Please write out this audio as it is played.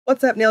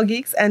What's up, nail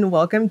geeks, and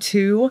welcome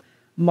to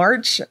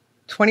March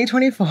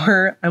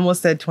 2024. I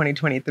almost said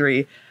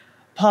 2023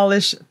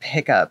 polish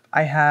pickup.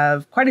 I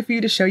have quite a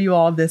few to show you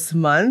all this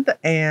month,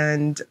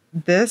 and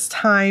this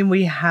time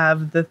we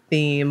have the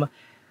theme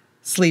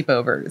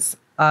sleepovers.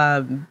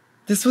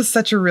 This was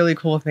such a really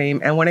cool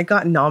theme, and when it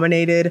got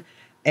nominated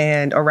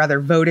or rather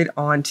voted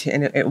on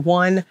and it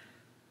won,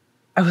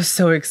 I was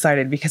so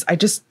excited because I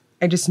just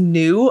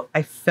knew,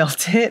 I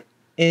felt it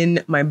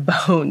in my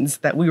bones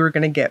that we were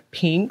going to get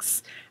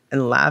pinks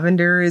and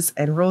lavenders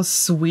and real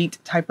sweet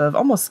type of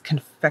almost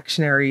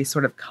confectionery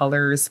sort of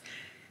colors.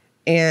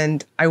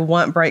 And I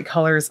want bright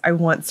colors. I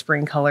want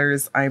spring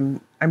colors.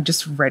 I'm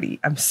just ready.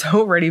 I'm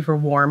so ready for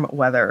warm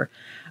weather.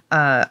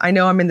 I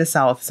know I'm in the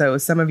South, so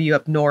some of you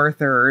up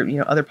north or,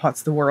 other parts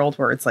of the world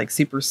where it's like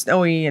super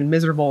snowy and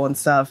miserable and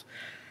stuff,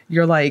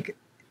 you're like,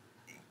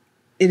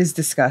 it is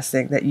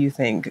disgusting that you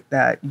think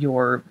that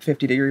your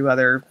 50-degree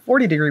weather,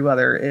 40-degree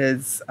weather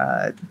is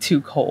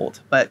too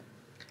cold. But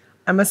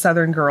I'm a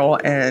Southern girl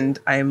and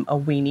I'm a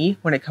weenie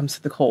when it comes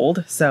to the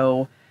cold.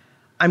 So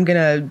I'm going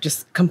to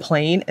just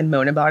complain and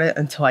moan about it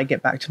until I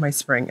get back to my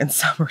spring and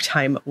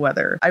summertime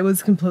weather. I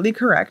was completely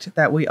correct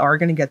that we are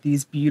going to get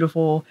these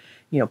beautiful,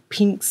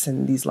 pinks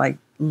and these like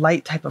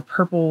light type of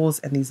purples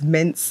and these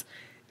mints.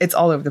 It's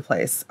all over the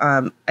place.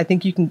 I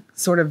think you can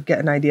sort of get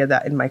an idea of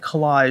that in my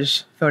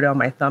collage photo on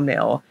my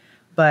thumbnail,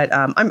 but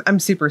I'm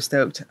super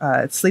stoked.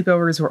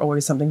 Sleepovers were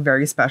always something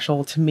very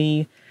special to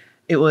me.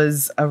 It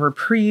was a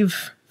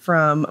reprieve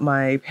from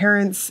my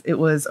parents. It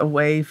was a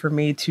way for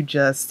me to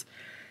just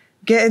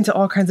get into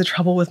all kinds of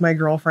trouble with my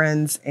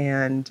girlfriends,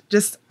 and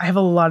I have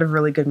a lot of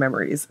really good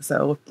memories.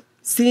 So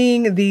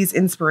seeing these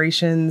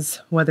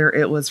inspirations, whether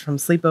it was from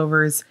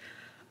sleepovers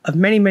of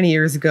many, many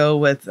years ago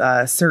with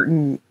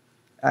certain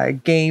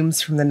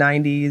games from the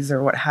 90s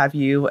or what have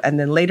you, and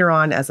then later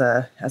on as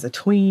a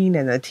tween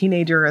and a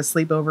teenager as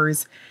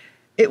sleepovers,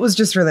 it was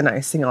just really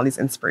nice seeing all these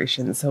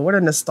inspirations. So what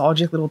a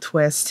nostalgic little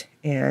twist,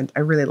 and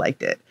I really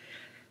liked it.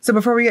 So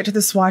before we get to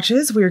the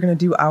swatches, we are going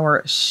to do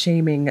our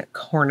shaming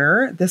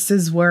corner. This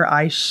is where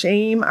I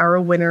shame our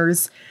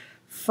winners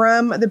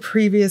from the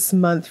previous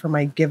month for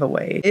my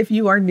giveaway. If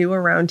you are new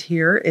around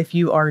here, if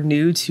you are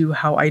new to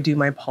how I do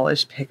my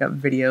polish pickup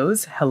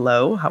videos,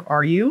 hello, how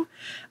are you?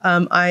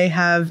 I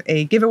have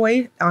a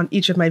giveaway on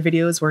each of my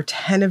videos where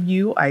 10 of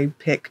you, I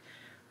pick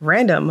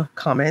random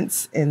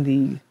comments in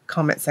the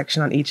comment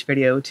section on each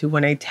video to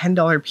win a $10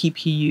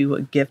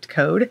 PPU gift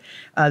code.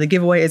 The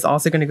giveaway is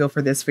also going to go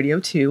for this video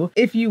too.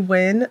 If you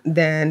win,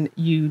 then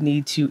you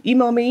need to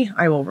email me.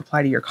 I will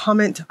reply to your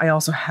comment. I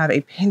also have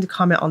a pinned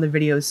comment on the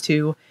videos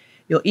too.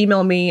 You'll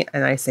email me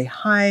and I say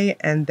hi,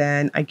 and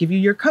then I give you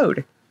your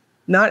code.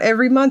 Not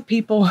every month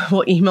people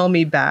will email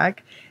me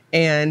back,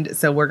 and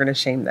so we're going to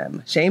shame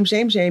them. Shame,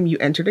 shame, shame. You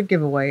entered a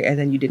giveaway and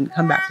then you didn't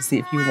come back to see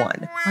if you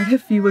won. Quite a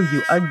few of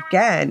you.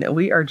 Again,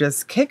 we are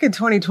just kicking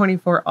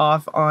 2024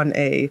 off on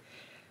a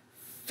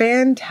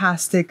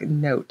fantastic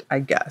note, I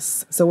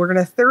guess. So we're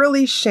going to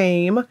thoroughly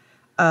shame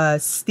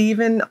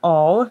Stephen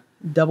All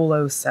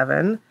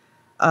 007.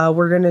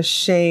 We're going to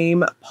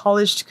shame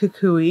Polished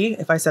Kukui,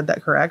 if I said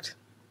that correct.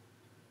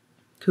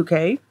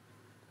 Kuke.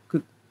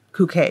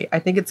 I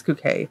think it's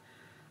Kuke.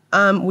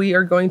 We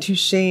are going to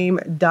shame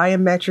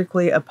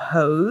Diametrically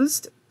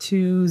Opposed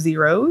 2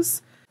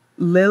 zeros.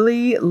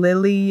 Lily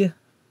Limon.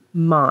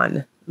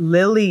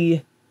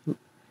 Lily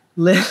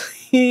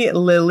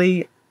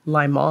Limon.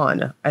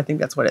 I think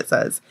that's what it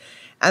says.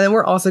 And then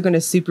we're also going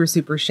to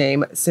super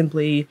shame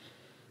Simply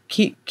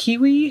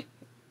Kiwi.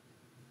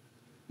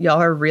 Y'all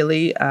are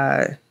really,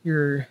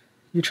 you're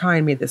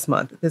trying me this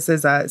month. This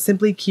is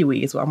Simply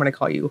Kiwi is what I'm going to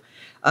call you.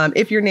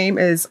 If your name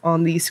is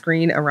on the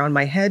screen around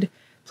my head,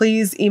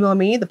 please email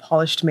me,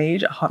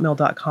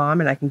 thepolishedmage@hotmail.com,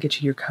 and I can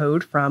get you your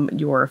code from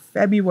your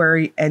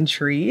February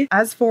entry.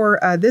 As for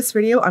this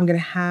video, I'm going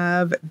to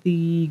have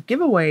the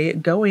giveaway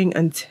going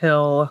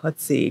until,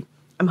 let's see,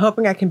 I'm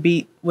hoping I can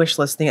beat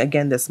wishlisting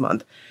again this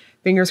month.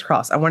 Fingers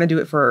crossed. I want to do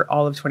it for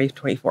all of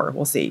 2024.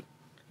 We'll see.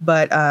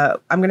 But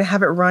I'm going to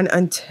have it run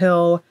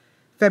until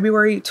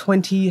February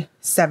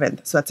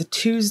 27th. So that's a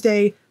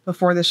Tuesday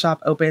before the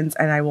shop opens,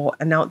 and I will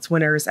announce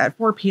winners at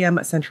 4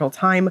 p.m. Central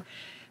Time.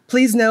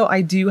 Please know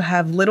I do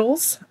have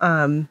littles.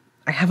 I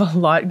have a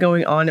lot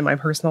going on in my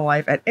personal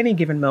life at any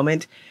given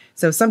moment.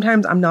 So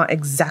sometimes I'm not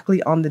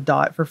exactly on the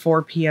dot for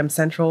 4 p.m.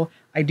 Central.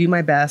 I do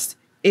my best.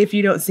 If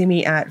you don't see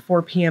me at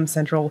 4 p.m.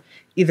 Central,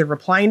 either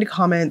replying to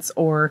comments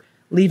or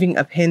leaving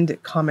a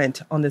pinned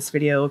comment on this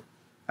video,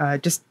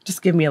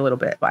 just give me a little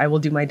bit. I will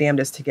do my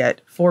damnedest to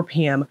get 4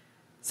 p.m.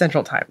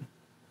 Central Time.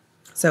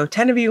 So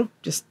 10 of you,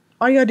 just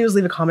all you gotta do is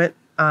leave a comment,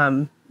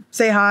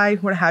 say hi,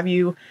 what have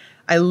you.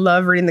 I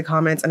love reading the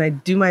comments, and I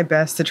do my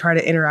best to try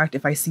to interact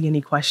if I see any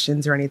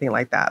questions or anything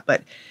like that.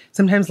 But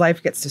sometimes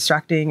life gets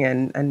distracting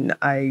and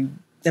I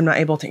am not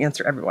able to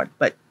answer everyone.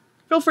 But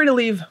feel free to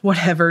leave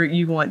whatever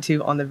you want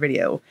to on the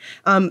video.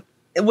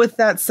 With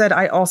that said,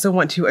 I also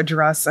want to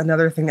address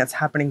another thing that's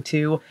happening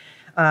too.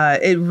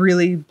 It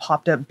really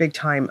popped up big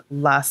time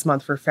last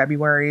month for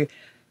February.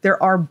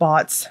 There are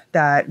bots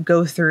that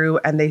go through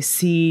and they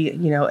see,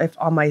 you know, if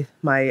on my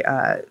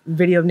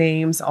video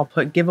names, I'll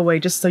put giveaway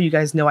just so you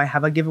guys know I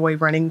have a giveaway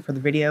running for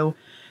the video,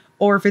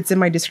 or if it's in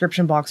my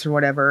description box or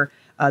whatever.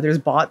 There's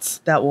bots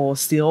that will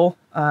steal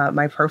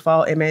my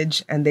profile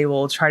image and they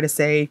will try to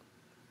say,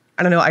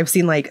 I don't know, I've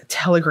seen like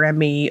Telegram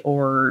me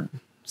or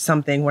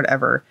something,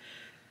 whatever.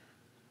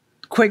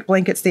 Quick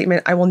blanket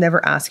statement, I will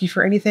never ask you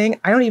for anything.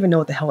 I don't even know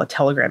what the hell a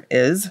Telegram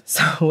is,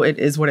 so it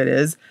is what it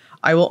is.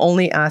 I will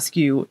only ask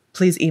you,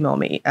 please email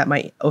me at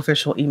my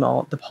official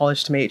email,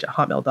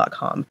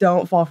 thepolishedmage@hotmail.com.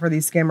 Don't fall for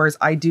these scammers.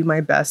 I do my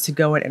best to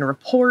go in and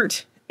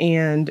report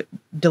and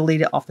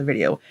delete it off the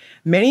video.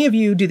 Many of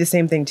you do the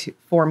same thing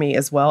for me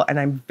as well, and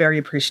I'm very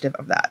appreciative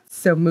of that.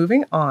 So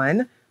moving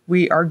on,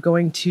 we are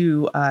going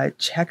to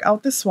check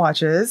out the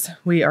swatches.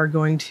 We are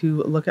going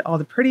to look at all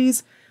the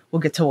pretties. We'll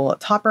get to Wallet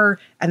Topper,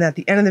 and at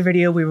the end of the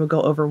video, we will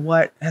go over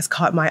what has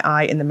caught my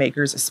eye in the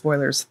Maker's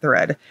Spoilers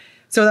thread.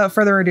 So without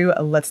further ado,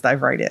 let's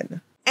dive right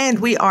in. And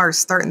we are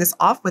starting this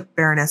off with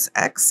Baroness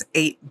X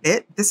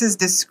 8-bit. This is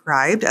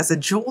described as a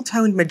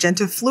jewel-toned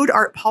magenta fluid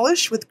art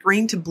polish with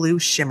green to blue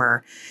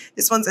shimmer.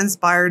 This one's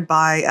inspired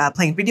by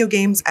playing video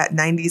games at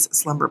 90s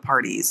slumber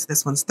parties.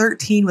 This one's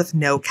 13 with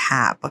no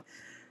cap.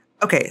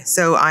 Okay,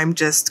 so I'm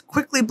just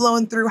quickly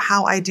blowing through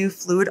how I do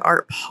fluid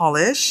art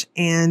polish,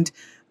 and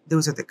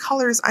those are the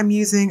colors I'm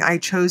using. I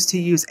chose to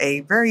use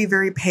a very,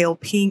 very pale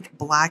pink,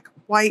 black,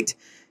 white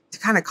to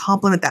kind of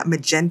complement that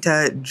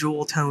magenta,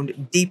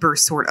 jewel-toned, deeper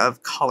sort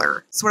of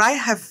color. So what I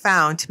have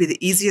found to be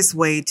the easiest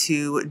way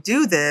to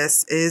do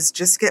this is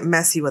just get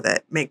messy with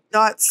it. Make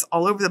dots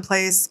all over the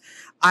place.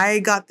 I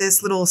got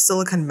this little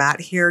silicone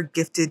mat here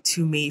gifted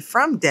to me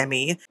from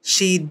Demi.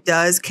 She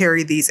does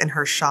carry these in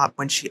her shop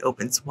when she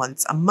opens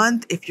once a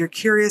month. If you're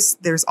curious,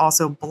 there's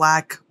also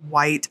black,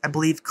 white, I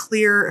believe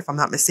clear, if I'm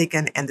not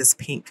mistaken, and this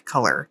pink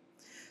color.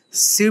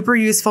 Super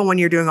useful when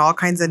you're doing all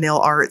kinds of nail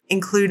art,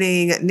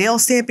 including nail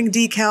stamping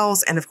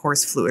decals and of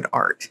course fluid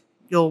art.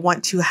 You'll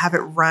want to have it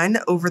run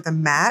over the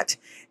mat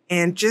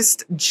and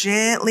just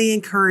gently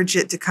encourage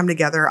it to come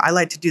together. I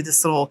like to do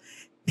this little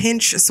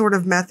pinch sort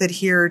of method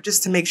here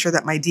just to make sure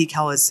that my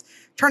decal is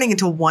turning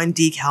into one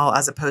decal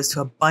as opposed to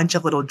a bunch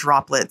of little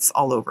droplets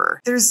all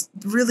over. There's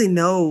really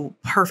no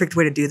perfect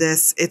way to do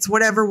this. It's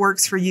whatever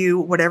works for you,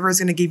 whatever is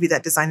going to give you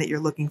that design that you're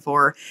looking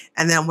for.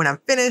 And then when I'm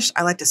finished,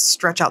 I like to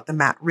stretch out the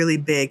mat really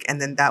big,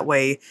 and then that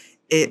way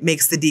it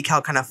makes the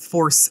decal kind of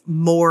force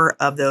more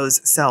of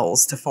those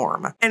cells to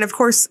form. And of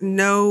course,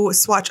 no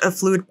swatch of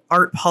fluid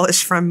art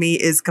polish from me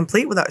is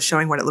complete without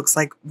showing what it looks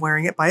like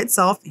wearing it by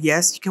itself.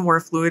 Yes, you can wear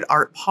fluid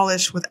art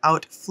polish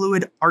without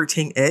fluid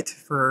arting it,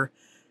 for,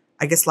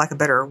 I guess, lack of a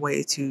better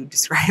way to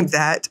describe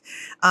that.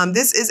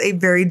 This is a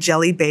very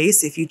jelly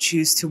base if you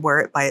choose to wear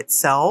it by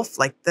itself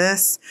like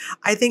this.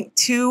 I think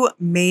 2,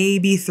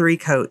 maybe 3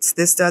 coats.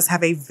 This does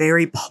have a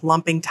very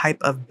plumping type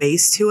of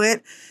base to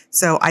it.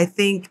 So I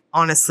think,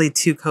 honestly,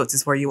 2 coats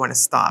is where you want to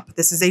stop.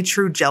 This is a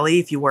true jelly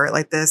if you wear it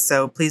like this.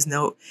 So please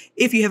note,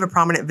 if you have a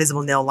prominent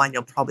visible nail line,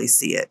 you'll probably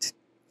see it.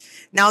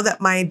 Now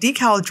that my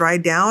decal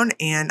dried down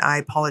and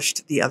I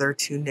polished the other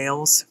 2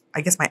 nails,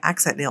 I guess my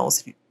accent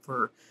nails,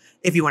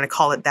 if you want to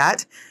call it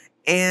that,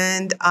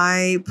 and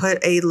I put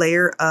a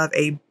layer of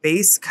a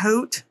base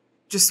coat,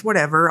 just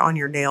whatever, on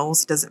your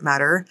nails, doesn't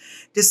matter.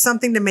 Just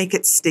something to make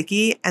it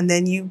sticky, and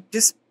then you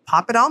just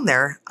pop it on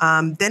there.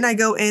 Then I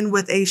go in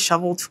with a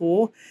shovel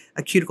tool,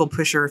 a cuticle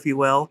pusher, if you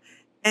will,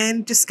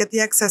 and just get the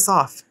excess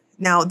off.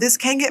 Now, this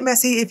can get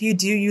messy if you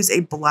do use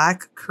a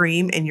black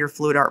cream in your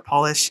fluid art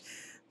polish.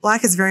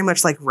 Black is very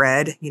much like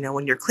red. You know,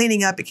 when you're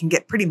cleaning up, it can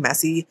get pretty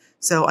messy.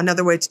 So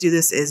another way to do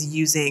this is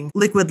using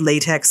liquid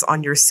latex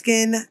on your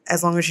skin,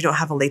 as long as you don't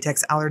have a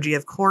latex allergy,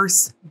 of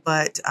course.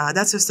 But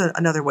that's just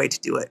another way to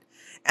do it.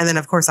 And then,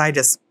 of course, I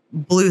just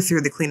blew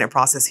through the cleanup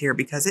process here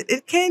because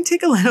it can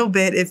take a little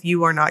bit if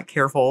you are not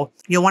careful.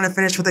 You'll want to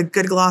finish with a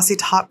good glossy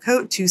top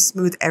coat to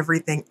smooth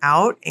everything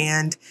out,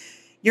 and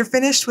you're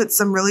finished with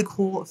some really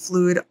cool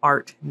fluid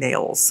art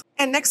nails.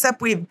 And next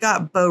up, we've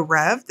got Beaux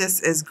Reves. This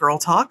is Girl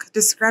Talk,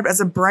 described as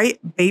a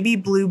bright baby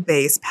blue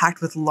base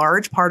packed with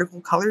large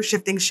particle color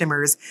shifting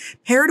shimmers,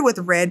 paired with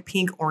red,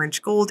 pink,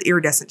 orange, gold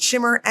iridescent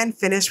shimmer, and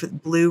finished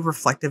with blue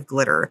reflective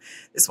glitter.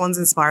 This one's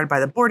inspired by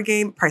the board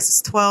game, price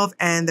is $12,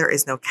 and there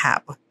is no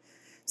cap.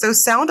 So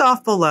sound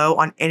off below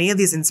on any of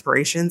these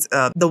inspirations,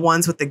 the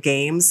ones with the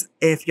games,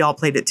 if y'all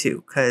played it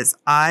too, because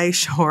I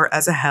sure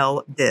as a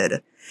hell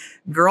did.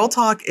 Girl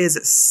Talk is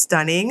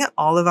stunning.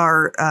 All of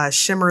our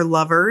shimmer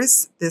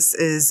lovers, this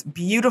is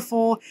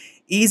beautiful,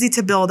 easy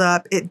to build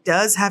up. It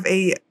does have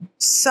a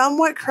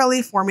somewhat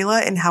curly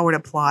formula in how it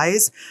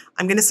applies.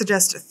 I'm going to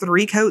suggest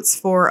 3 coats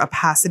for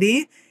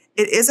opacity.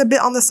 It is a bit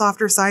on the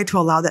softer side to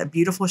allow that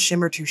beautiful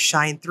shimmer to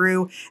shine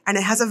through, and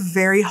it has a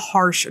very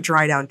harsh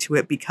dry down to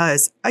it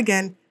because,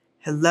 again,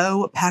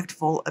 hello, packed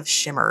full of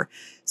shimmer.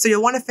 So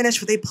you'll want to finish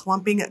with a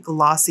plumping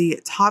glossy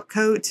top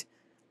coat.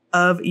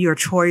 of your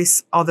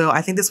choice, although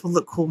I think this will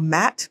look cool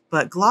matte,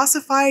 but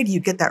glossified, you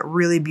get that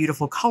really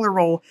beautiful color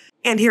roll.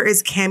 And here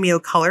is Cameo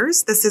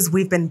colors. This is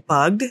We've Been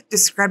Bugged,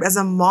 described as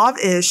a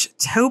mauve-ish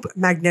taupe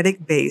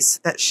magnetic base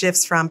that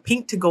shifts from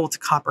pink to gold to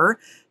copper,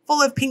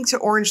 full of pink to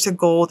orange to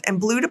gold, and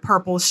blue to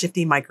purple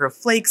shifty micro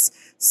flakes,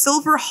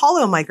 silver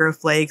hollow micro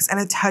flakes, and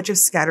a touch of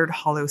scattered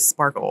hollow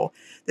sparkle.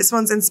 This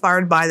one's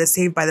inspired by the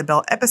Saved by the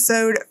Bell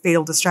episode,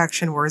 Fatal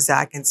Distraction, where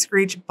Zach and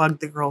Screech bug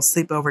the girls'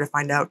 sleepover to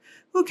find out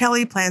who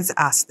Kelly plans to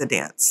ask to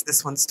dance.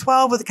 This one's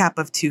 12 with a cap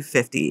of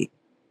 250.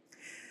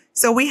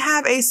 So we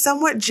have a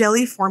somewhat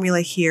jelly formula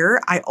here.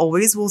 I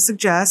always will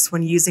suggest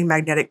when using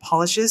magnetic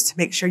polishes to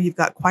make sure you've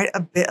got quite a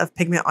bit of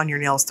pigment on your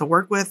nails to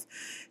work with.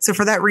 So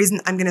for that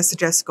reason, I'm going to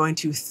suggest going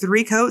to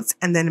 3 coats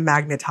and then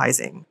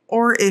magnetizing.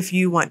 Or if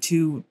you want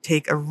to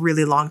take a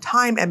really long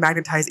time and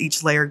magnetize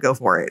each layer, go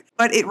for it.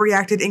 But it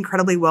reacted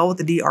incredibly well with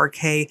the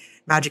DRK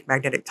Magic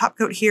Magnetic Top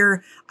Coat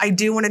here. I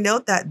do want to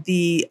note that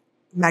the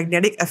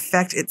magnetic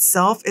effect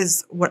itself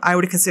is what I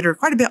would consider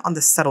quite a bit on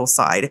the subtle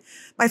side.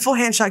 My full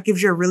hand shot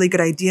gives you a really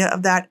good idea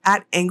of that.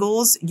 At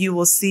angles, you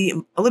will see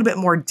a little bit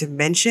more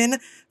dimension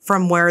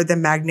from where the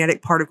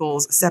magnetic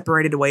particles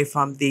separated away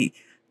from the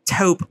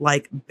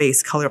taupe-like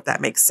base color, if that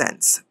makes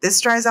sense.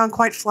 This dries down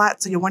quite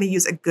flat, so you'll want to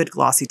use a good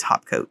glossy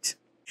top coat.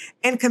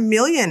 And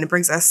Chamaeleon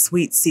brings us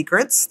Sweet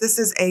Secrets. This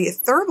is a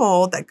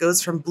thermal that goes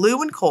from blue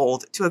when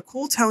cold to a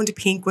cool toned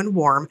pink when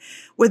warm,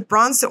 with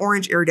bronze to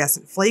orange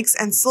iridescent flakes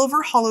and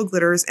silver hollow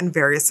glitters in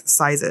various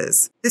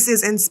sizes. This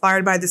is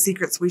inspired by the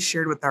secrets we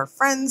shared with our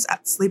friends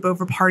at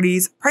sleepover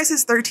parties. Price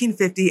is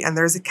 $13.50 and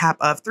there's a cap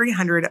of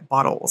 300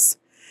 bottles.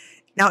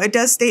 Now, it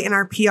does state in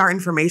our PR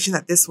information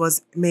that this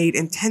was made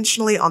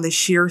intentionally on the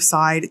sheer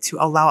side to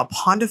allow a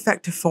pond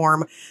effect to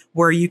form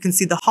where you can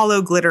see the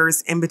hollow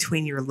glitters in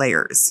between your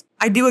layers.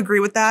 I do agree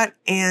with that,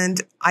 and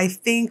I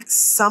think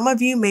some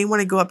of you may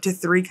want to go up to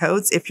 3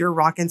 coats if you're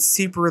rocking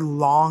super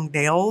long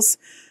nails.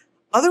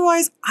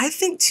 Otherwise, I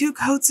think 2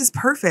 coats is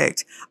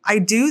perfect. I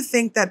do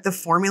think that the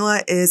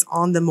formula is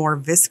on the more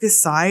viscous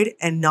side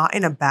and not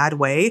in a bad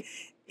way.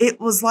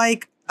 It was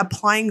like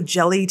applying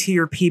jelly to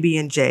your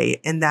PB&J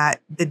in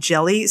that the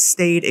jelly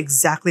stayed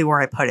exactly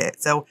where I put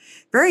it. So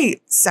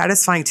very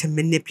satisfying to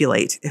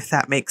manipulate, if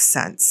that makes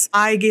sense.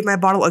 I gave my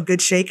bottle a good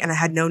shake and I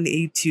had no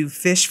need to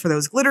fish for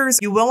those glitters.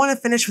 You will want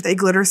to finish with a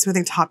glitter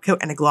smoothing top coat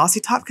and a glossy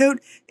top coat.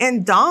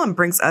 And Dom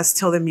brings us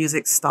Till the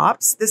Music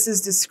Stops. This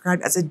is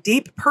described as a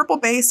deep purple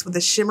base with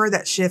a shimmer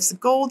that shifts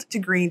gold to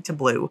green to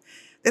blue.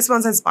 This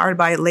one's inspired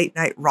by late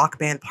night rock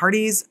band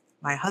parties.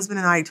 My husband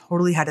and I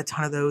totally had a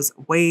ton of those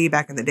way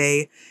back in the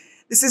day.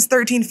 This is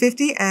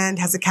 $13.50 and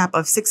has a cap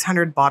of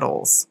 600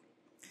 bottles.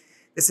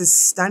 This is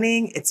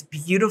stunning. It's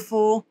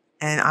beautiful.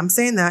 And I'm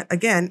saying that,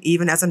 again,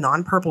 even as a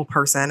non-purple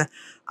person,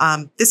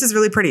 this is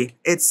really pretty.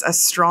 It's a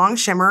strong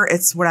shimmer.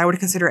 It's what I would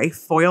consider a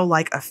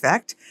foil-like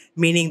effect,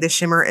 meaning the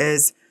shimmer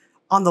is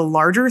on the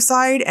larger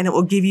side and it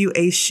will give you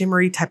a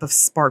shimmery type of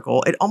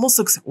sparkle. It almost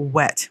looks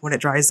wet when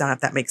it dries down,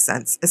 if that makes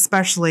sense,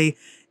 especially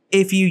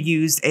if you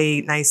used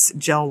a nice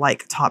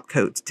gel-like top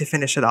coat to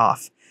finish it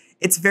off.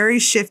 It's very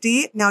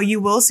shifty. Now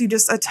you will see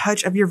just a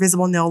touch of your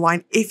visible nail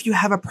line if you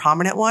have a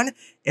prominent one.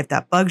 If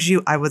that bugs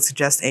you, I would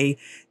suggest a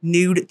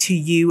nude to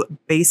you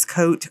base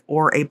coat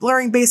or a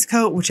blurring base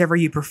coat, whichever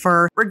you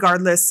prefer.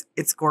 Regardless,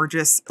 it's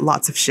gorgeous,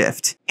 lots of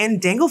shift.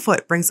 And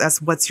Danglefoot brings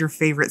us What's Your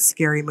Favorite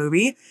Scary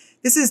Movie?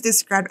 This is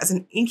described as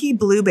an inky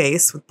blue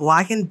base with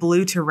black and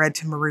blue to red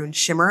to maroon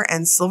shimmer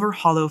and silver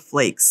hollow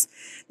flakes.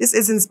 This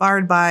is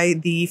inspired by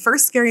the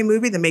first scary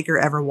movie the maker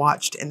ever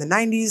watched in the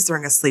 90s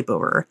during a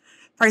sleepover.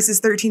 Price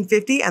is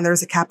 $13.50 and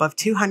there's a cap of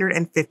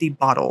 250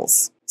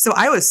 bottles. So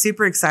I was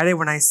super excited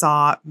when I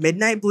saw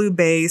midnight blue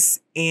base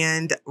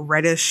and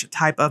reddish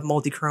type of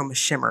multi-chrome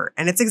shimmer.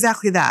 And it's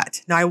exactly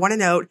that. Now I want to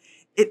note,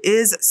 it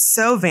is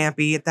so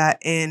vampy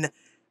that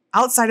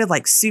outside of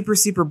like super,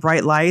 super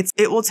bright lights,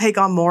 it will take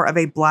on more of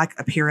a black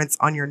appearance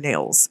on your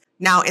nails.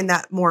 Now, in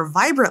that more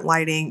vibrant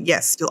lighting,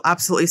 yes, you'll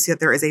absolutely see that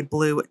there is a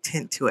blue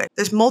tint to it.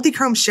 This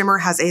multi-chrome shimmer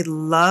has a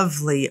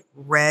lovely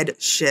red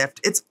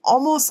shift. It's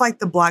almost like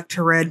the black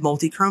to red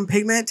multi-chrome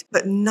pigment,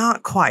 but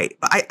not quite.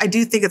 But I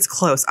do think it's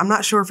close. I'm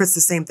not sure if it's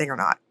the same thing or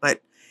not.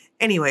 But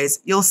anyways,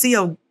 you'll see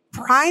a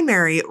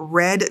primary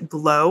red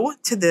glow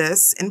to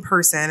this in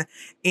person,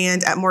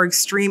 and at more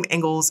extreme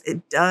angles,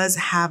 it does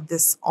have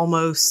this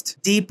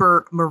almost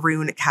deeper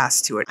maroon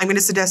cast to it. I'm going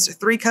to suggest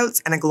 3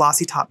 coats and a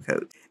glossy top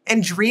coat.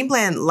 And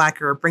Dreamland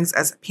Lacquer brings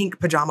us Pink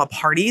Pajama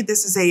Party.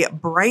 This is a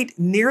bright,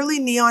 nearly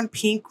neon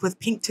pink with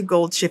pink to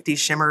gold shifty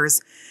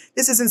shimmers.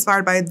 This is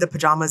inspired by the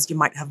pajamas you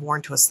might have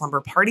worn to a slumber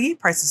party.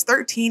 Price is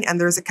 $13 and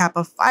there's a cap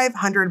of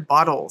 500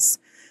 bottles.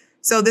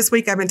 So this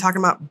week I've been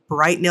talking about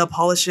bright nail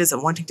polishes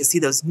and wanting to see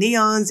those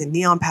neons and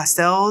neon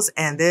pastels,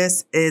 and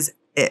this is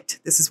it.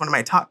 This is one of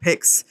my top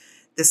picks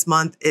this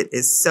month. It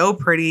is so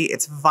pretty.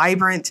 It's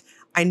vibrant.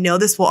 I know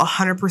this will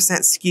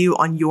 100% skew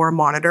on your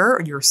monitor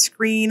or your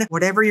screen,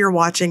 whatever you're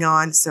watching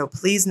on. So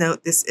please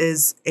note this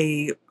is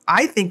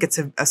I think it's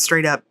a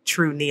straight up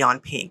true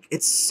neon pink.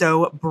 It's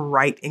so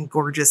bright and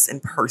gorgeous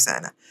in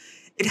person.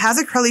 It has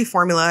a curly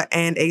formula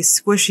and a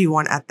squishy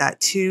one at that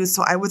too.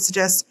 So I would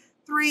suggest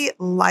 3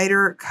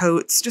 lighter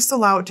coats. Just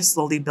allow it to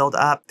slowly build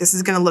up. This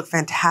is going to look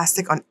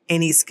fantastic on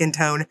any skin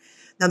tone.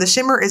 Now the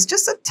shimmer is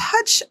just a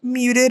touch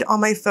muted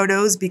on my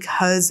photos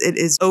because it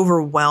is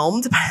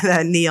overwhelmed by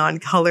that neon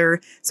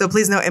color. So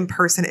please note in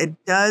person,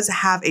 it does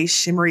have a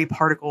shimmery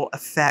particle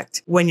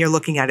effect when you're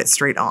looking at it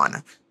straight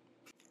on.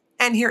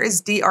 And here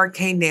is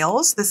DRK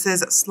Nails. This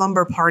is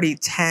Slumber Party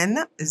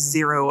 10,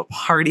 Zero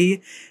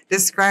Party,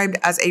 described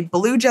as a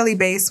blue jelly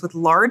base with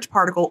large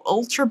particle,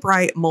 ultra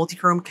bright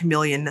multichrome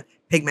chameleon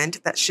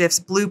pigment that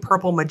shifts blue,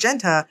 purple,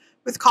 magenta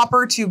with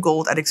copper to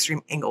gold at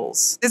extreme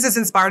angles. This is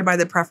inspired by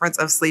the preference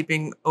of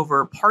sleeping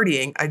over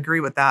partying. I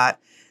agree with that.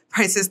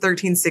 Price is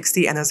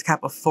 $13.60 and there's a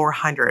cap of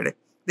 $400.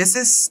 This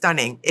is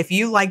stunning. If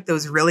you like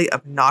those really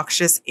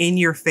obnoxious,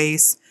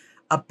 in-your-face,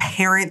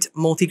 apparent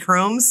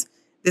multichromes,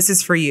 this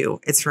is for you.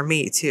 It's for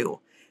me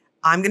too.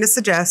 I'm going to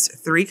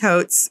suggest 3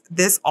 coats.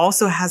 This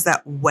also has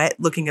that wet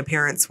looking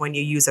appearance when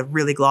you use a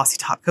really glossy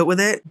top coat with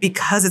it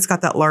because it's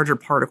got that larger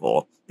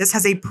particle. This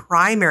has a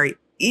primary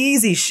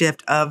easy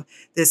shift of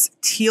this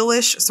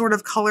tealish sort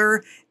of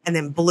color and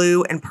then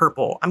blue and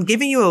purple. I'm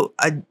giving you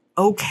a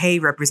okay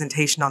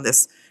representation on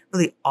this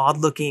really odd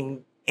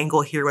looking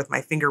angle here with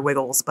my finger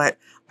wiggles, but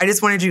I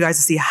just wanted you guys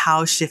to see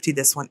how shifty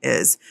this one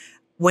is.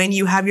 When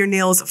you have your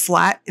nails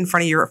flat in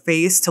front of your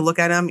face to look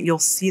at them, you'll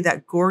see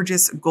that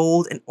gorgeous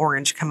gold and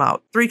orange come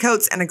out. 3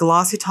 coats and a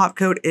glossy top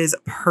coat is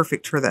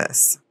perfect for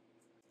this.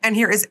 And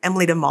here is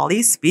Emily de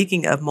Molly.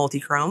 Speaking of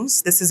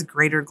multichromes, this is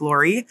Greater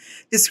Glory,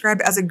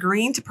 described as a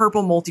green to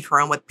purple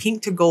multichrome with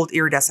pink to gold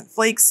iridescent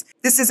flakes.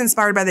 This is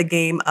inspired by the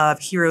game of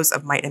Heroes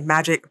of Might and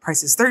Magic.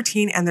 Price is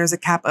 $13 and there's a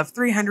cap of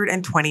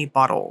 320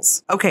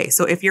 bottles. Okay,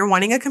 so if you're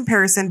wanting a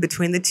comparison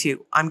between the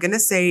two, I'm going to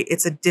say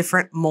it's a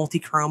different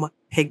multichrome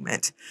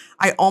pigment.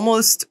 I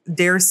almost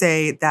dare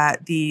say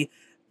that the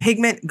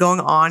pigment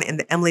going on in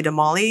the Emily de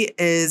Molly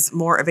is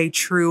more of a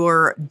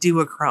truer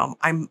duochrome.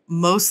 I'm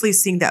mostly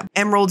seeing that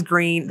emerald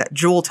green, that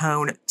jewel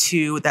tone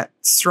to that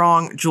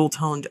strong jewel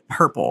toned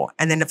purple.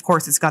 And then of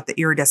course it's got the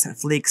iridescent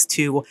flakes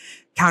to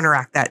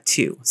counteract that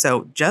too.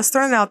 So just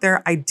throwing it out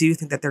there, I do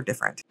think that they're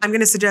different. I'm going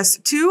to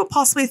suggest 2,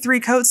 possibly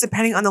 3 coats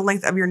depending on the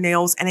length of your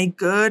nails and a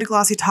good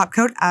glossy top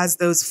coat as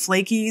those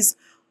flakies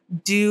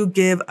do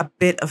give a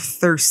bit of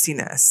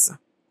thirstiness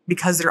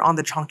because they're on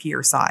the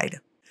chunkier side.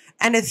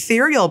 And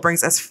Ethereal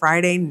brings us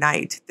Friday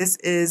Night. This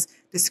is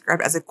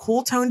described as a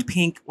cool toned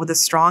pink with a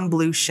strong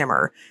blue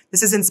shimmer.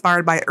 This is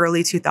inspired by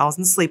early 2000s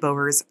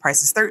sleepovers.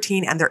 Price is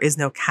 $13 and there is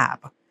no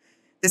cap.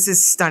 This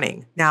is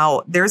stunning.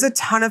 Now, there's a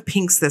ton of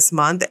pinks this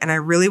month, and I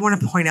really want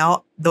to point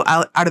out, though,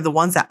 out of the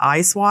ones that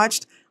I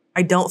swatched,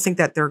 I don't think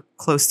that they're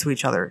close to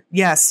each other.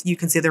 Yes, you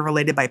can say they're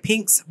related by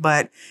pinks,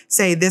 but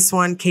say this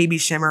one,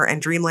 KBShimmer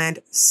and Dreamland,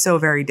 so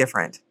very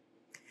different.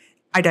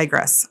 I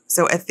digress.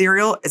 So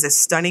Ethereal is a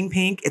stunning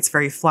pink. It's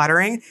very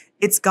flattering.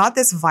 It's got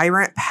this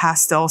vibrant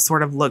pastel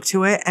sort of look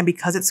to it. And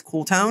because it's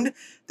cool toned,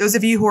 those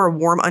of you who are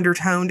warm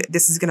undertoned,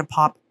 this is going to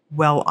pop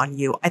well on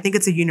you. I think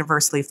it's a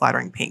universally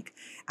flattering pink.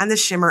 And the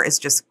shimmer is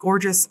just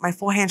gorgeous. My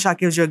full hand shot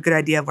gives you a good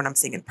idea of what I'm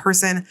seeing in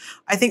person.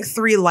 I think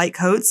 3 light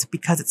coats,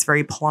 because it's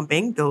very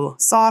plumping, go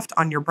soft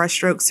on your brush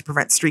strokes to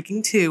prevent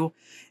streaking too.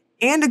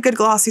 And a good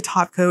glossy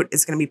top coat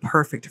is going to be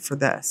perfect for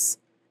this.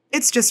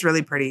 It's just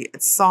really pretty.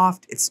 It's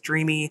soft, it's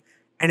dreamy,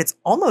 and it's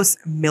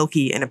almost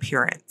milky in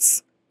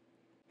appearance.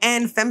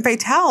 And Femme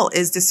Fatale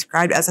is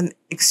described as an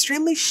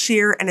extremely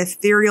sheer and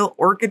ethereal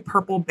orchid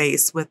purple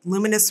base with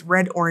luminous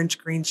red, orange,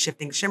 green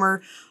shifting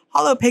shimmer,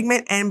 hollow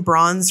pigment, and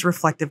bronze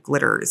reflective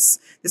glitters.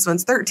 This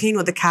one's $13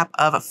 with a cap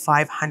of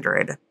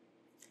 500.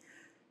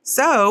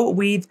 So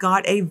we've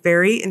got a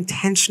very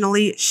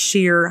intentionally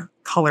sheer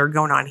color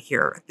going on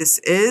here. This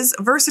is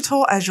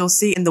versatile, as you'll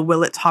see in the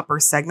Willet Topper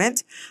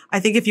segment.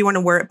 I think if you want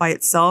to wear it by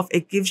itself,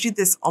 it gives you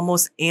this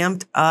almost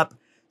amped up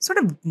sort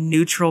of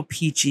neutral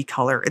peachy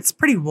color. It's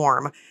pretty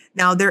warm.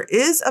 Now there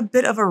is a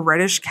bit of a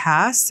reddish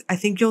cast. I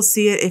think you'll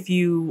see it if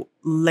you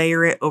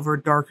layer it over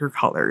darker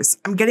colors.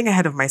 I'm getting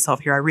ahead of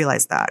myself here. I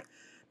realize that.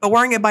 But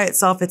wearing it by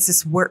itself, it's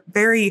this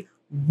very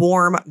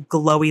warm,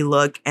 glowy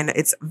look, and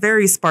it's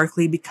very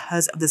sparkly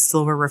because of the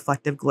silver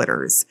reflective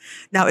glitters.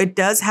 Now it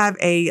does have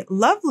a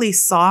lovely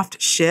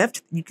soft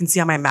shift. You can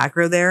see on my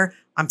macro there.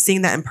 I'm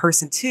seeing that in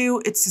person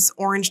too. It's this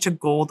orange to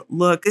gold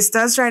look. This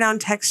does dry down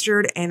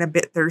textured and a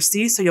bit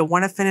thirsty, so you'll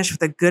want to finish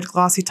with a good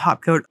glossy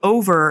top coat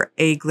over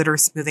a glitter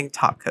smoothing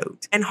top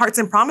coat. And Hearts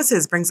and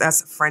Promises brings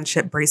us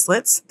Friendship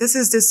Bracelets. This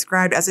is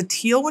described as a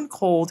teal when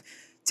cold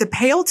to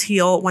pale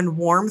teal when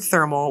warm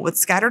thermal with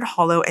scattered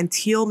hollow and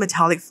teal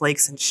metallic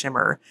flakes and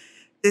shimmer.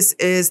 This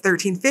is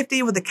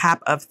 $13.50 with a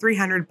cap of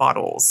 300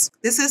 bottles.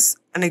 This is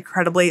an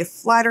incredibly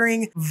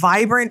flattering,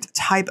 vibrant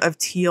type of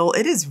teal.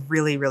 It is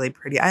really, really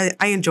pretty. I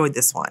enjoyed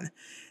this one.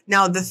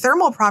 Now, the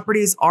thermal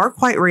properties are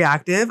quite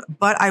reactive,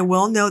 but I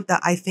will note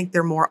that I think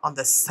they're more on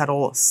the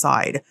subtle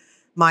side.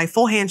 My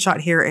full hand shot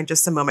here in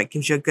just a moment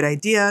gives you a good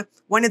idea.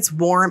 When it's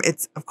warm,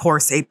 it's, of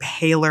course, a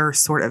paler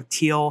sort of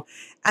teal,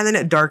 and then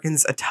it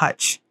darkens a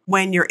touch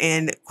when you're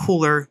in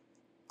cooler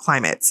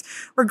climates.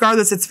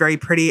 Regardless, it's very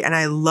pretty, and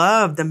I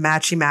love the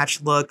matchy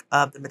match look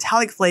of the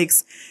metallic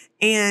flakes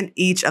and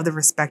each of the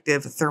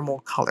respective thermal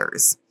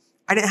colors.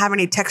 I didn't have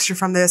any texture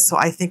from this, so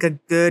I think a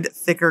good,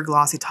 thicker,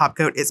 glossy top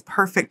coat is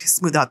perfect to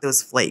smooth out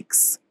those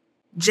flakes.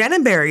 Jen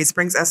and Berries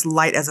brings us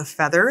Light as a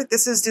Feather.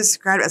 This is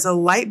described as a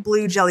light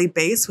blue jelly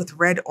base with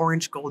red,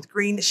 orange, gold,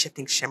 green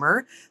shifting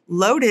shimmer,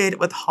 loaded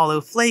with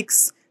hollow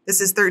flakes. This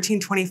is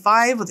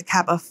 $13.25 with a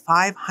cap of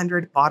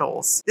 500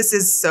 bottles. This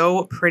is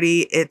so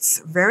pretty. It's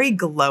very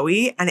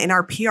glowy, and in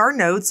our PR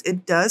notes,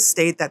 it does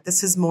state that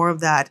this is more of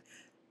that,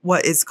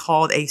 what is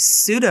called a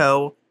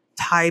pseudo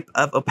type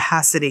of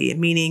opacity,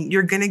 meaning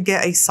you're going to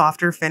get a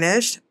softer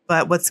finish,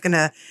 but what's going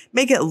to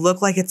make it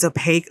look like it's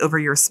opaque over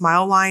your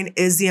smile line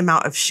is the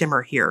amount of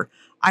shimmer here.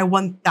 I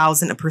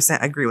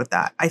 1000% agree with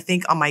that. I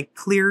think on my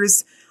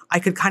clears, I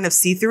could kind of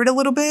see through it a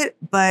little bit,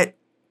 but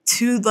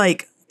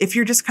if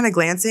you're just kind of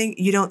glancing,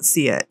 you don't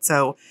see it.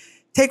 So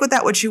take with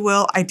that what you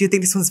will. I do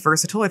think this one's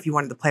versatile if you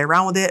wanted to play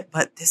around with it,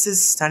 but this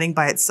is stunning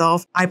by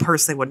itself. I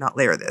personally would not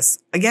layer this.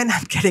 Again,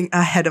 I'm getting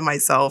ahead of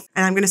myself,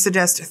 and I'm going to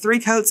suggest 3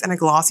 coats and a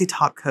glossy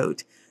top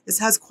coat. This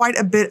has quite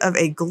a bit of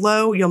a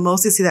glow. You'll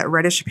mostly see that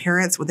reddish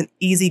appearance with an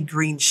easy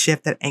green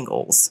shift at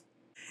angles.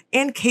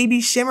 And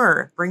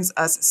KBShimmer brings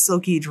us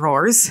Silky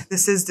Drawers.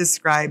 This is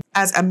described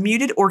as a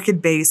muted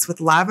orchid base with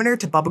lavender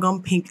to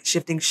bubblegum pink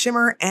shifting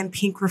shimmer and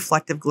pink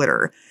reflective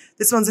glitter.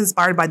 This one's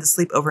inspired by the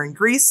Sleepover in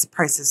Greece.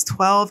 Price is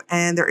 $12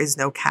 and there is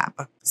no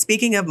cap.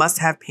 Speaking of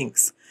must-have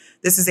pinks,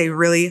 this is a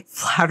really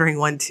flattering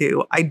one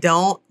too. I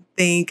don't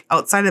think,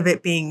 outside of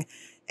it being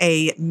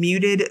a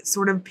muted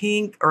sort of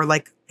pink or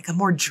like a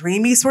more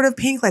dreamy sort of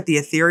pink, like the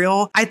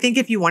Ethereal, I think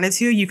if you wanted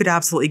to, you could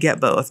absolutely get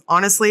both.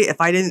 Honestly,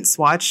 if I didn't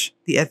swatch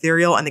the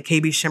Ethereal and the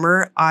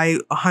KBShimmer, I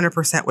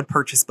 100% would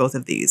purchase both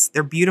of these.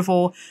 They're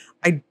beautiful.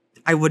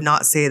 I would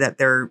not say that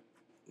they're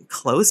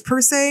close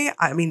per se.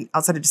 I mean,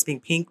 outside of just being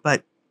pink,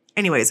 but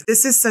anyways,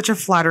 this is such a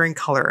flattering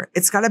color.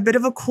 It's got a bit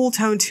of a cool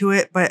tone to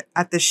it, but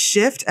at the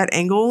shift at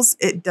angles,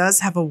 it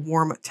does have a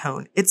warm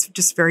tone. It's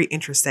just very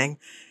interesting.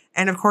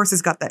 And of course,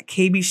 it's got that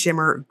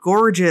KBShimmer,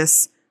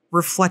 gorgeous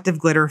reflective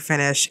glitter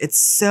finish. It's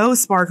so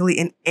sparkly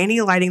in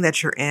any lighting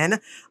that you're in.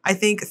 I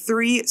think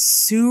 3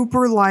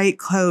 super light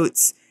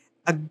coats,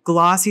 a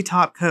glossy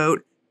top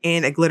coat,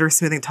 and a glitter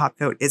smoothing top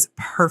coat is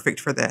perfect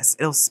for this.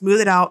 It'll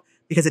smooth it out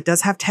because it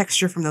does have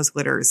texture from those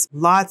glitters.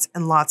 Lots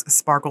and lots of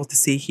sparkle to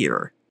see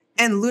here.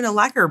 And Luna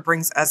Lacquer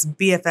brings us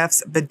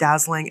BFF's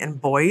Bedazzling and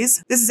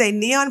Boys. This is a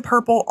neon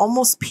purple,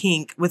 almost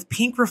pink, with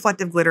pink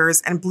reflective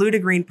glitters and blue to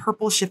green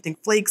purple shifting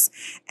flakes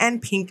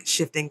and pink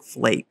shifting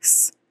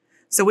flakes.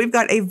 So we've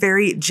got a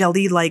very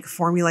jelly-like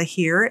formula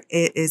here.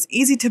 It is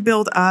easy to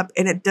build up,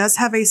 and it does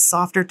have a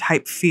softer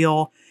type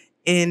feel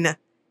in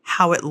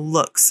how it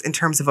looks in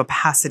terms of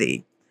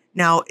opacity.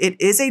 Now, it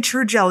is a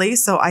true jelly,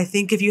 so I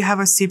think if you have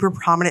a super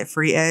prominent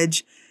free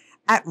edge,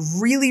 at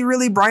really,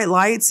 really bright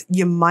lights,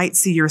 you might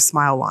see your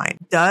smile line.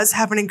 It does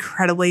have an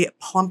incredibly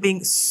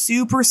plumping,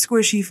 super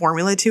squishy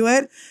formula to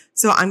it.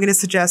 So I'm going to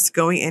suggest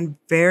going in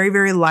very,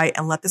 very light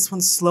and let this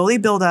one slowly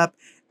build up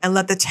and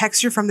let the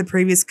texture from the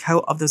previous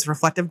coat of those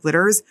reflective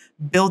glitters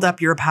build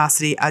up your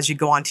opacity as you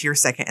go on to your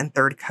second and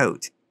third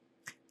coat.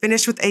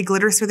 Finish with a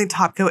glitter smoothing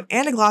top coat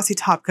and a glossy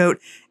top coat,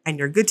 and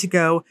you're good to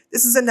go.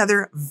 This is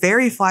another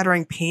very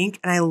flattering pink,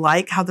 and I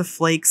like how the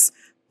flakes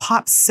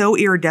pop so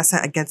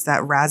iridescent against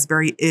that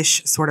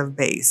raspberry-ish sort of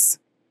base.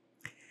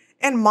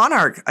 And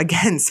Monarch,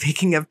 again,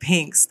 speaking of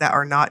pinks that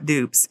are not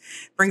dupes,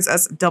 brings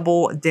us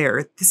Double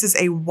Dare. This is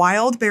a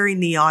wild berry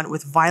neon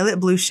with violet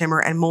blue shimmer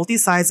and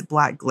multi-size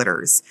black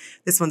glitters.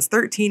 This one's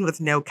 $13 with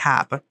no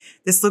cap.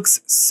 This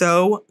looks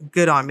so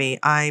good on me.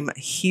 I'm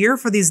here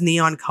for these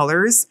neon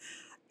colors.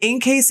 In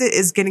case it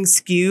is getting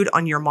skewed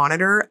on your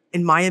monitor,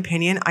 in my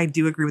opinion, I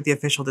do agree with the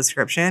official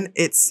description.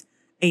 It's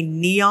a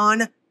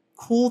neon,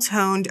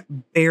 cool-toned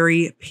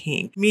berry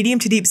pink. Medium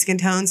to deep skin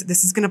tones.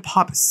 This is going to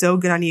pop so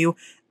good on you.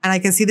 And I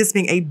can see this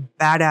being a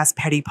badass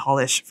petty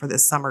polish for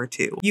this summer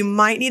too. You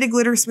might need a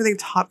glitter smoothing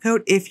top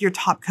coat if your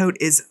top coat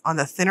is on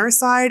the thinner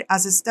side,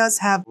 as this does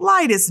have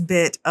lightest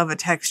bit of a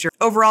texture.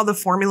 Overall, the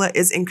formula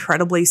is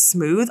incredibly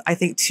smooth. I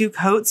think 2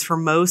 coats for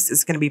most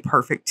is going to be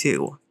perfect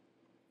too.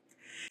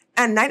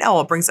 And Night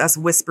Owl brings us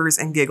Whispers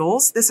and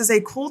Giggles. This is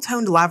a cool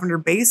toned lavender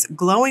base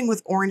glowing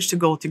with orange to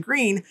gold to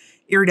green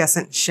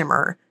iridescent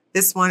shimmer.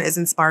 This one is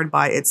inspired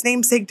by its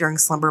namesake during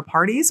slumber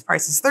parties.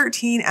 Price is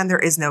 $13 and there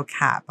is no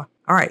cap.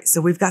 All right,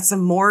 so we've got some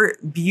more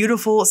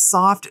beautiful,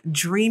 soft,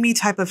 dreamy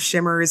type of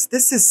shimmers.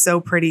 This is so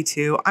pretty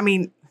too. I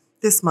mean,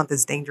 this month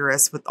is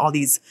dangerous with all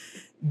these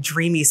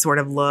dreamy sort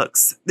of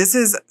looks. This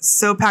is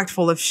so packed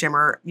full of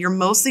shimmer. You're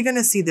mostly going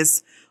to see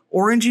this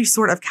orangey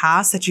sort of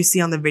cast that you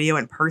see on the video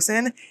in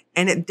person.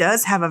 And it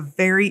does have a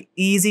very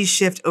easy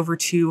shift over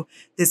to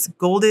this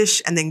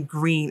goldish and then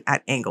green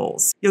at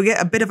angles. You'll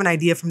get a bit of an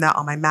idea from that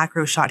on my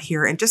macro shot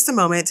here in just a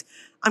moment.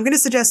 I'm going to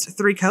suggest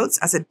 3 coats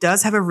as it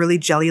does have a really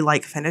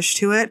jelly-like finish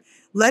to it.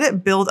 Let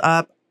it build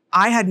up.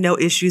 I had no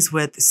issues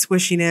with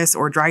squishiness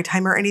or dry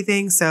time or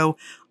anything. So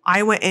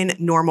I went in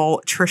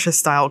normal Trisha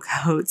style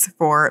coats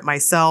for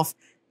myself.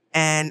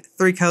 and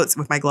 3 coats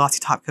with my glossy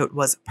top coat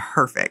was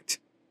perfect.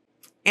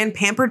 And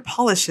Pampered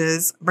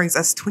Polishes brings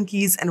us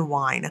Twinkies and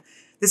Wine.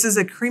 This is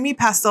a creamy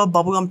pastel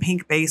bubblegum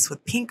pink base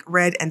with pink,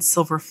 red, and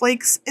silver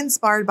flakes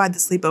inspired by the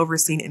sleepover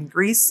scene in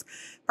Greece.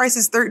 Price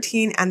is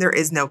 $13 and there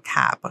is no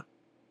cap.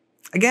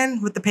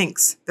 Again, with the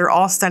pinks, they're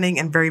all stunning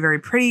and very, very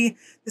pretty.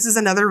 This is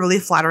another really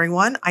flattering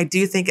one. I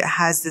do think it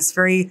has this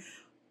very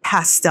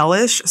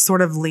pastelish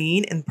sort of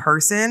lean in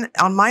person.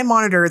 On my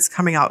monitor, it's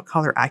coming out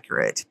color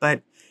accurate,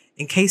 but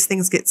in case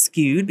things get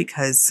skewed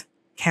because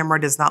camera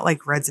does not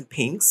like reds and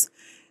pinks,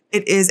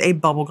 it is a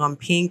bubblegum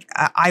pink.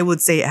 I would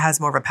say it has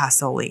more of a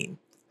pastel lean.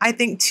 I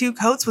think 2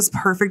 coats was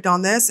perfect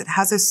on this. It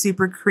has a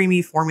super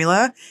creamy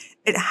formula.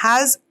 It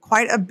has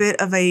quite a bit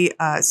of a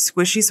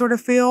squishy sort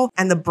of feel,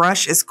 and the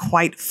brush is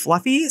quite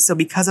fluffy. So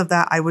because of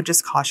that, I would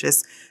just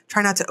cautious.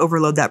 Try not to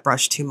overload that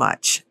brush too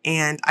much.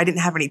 And I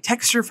didn't have any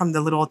texture from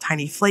the little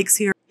tiny flakes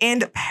here.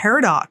 And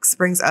Paradox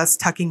brings us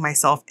Tucking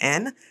Myself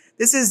In.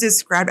 This is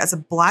described as a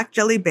black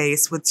jelly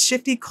base with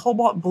shifty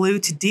cobalt blue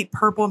to deep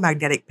purple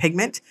magnetic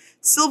pigment,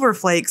 silver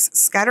flakes,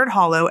 scattered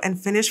hollow, and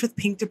finished with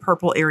pink to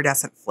purple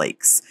iridescent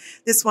flakes.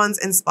 This one's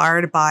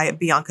inspired by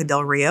Bianca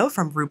Del Rio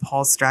from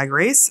RuPaul's Drag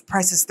Race.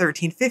 Price is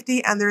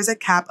 $13.50 and there's a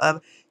cap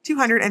of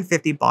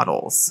 250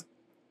 bottles.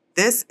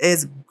 This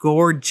is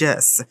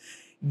gorgeous.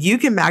 You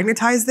can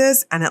magnetize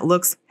this and it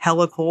looks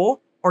hella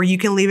cool, or you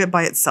can leave it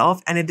by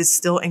itself and it is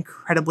still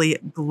incredibly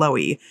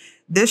glowy.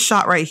 This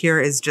shot right here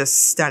is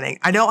just stunning.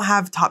 I don't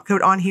have top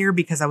coat on here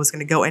because I was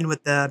going to go in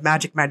with the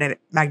Magic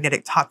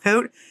Magnetic top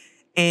coat,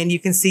 and you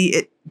can see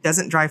it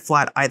doesn't dry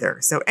flat either.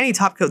 So any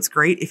top coat's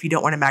great if you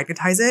don't want to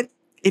magnetize it.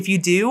 If you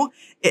do,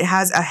 it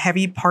has a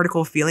heavy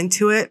particle feeling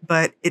to it,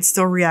 but it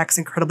still reacts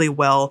incredibly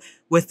well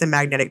with the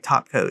magnetic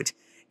top coat.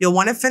 You'll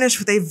want to finish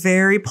with a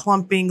very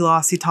plumping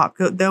glossy top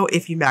coat though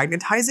if you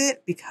magnetize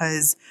it,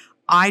 because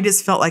I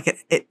just felt like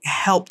it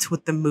helped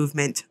with the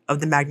movement of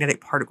the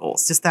magnetic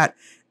particles, just that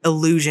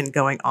illusion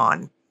going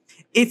on.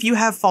 If you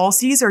have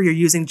falsies or you're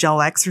using Gel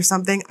X or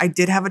something, I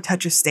did have a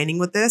touch of staining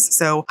with this.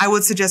 So I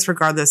would suggest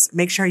regardless,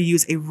 make sure you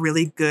use a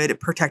really good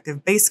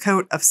protective base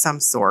coat of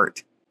some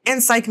sort.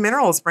 And Psych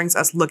Minerals brings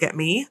us Look at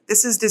Me.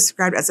 This is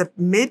described as a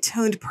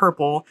mid-toned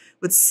purple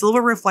with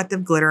silver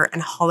reflective glitter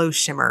and hollow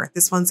shimmer.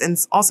 This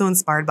one's also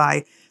inspired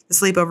by the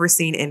sleepover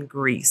scene in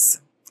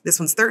Greece. This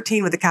one's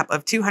 $13 with a cap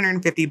of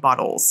 250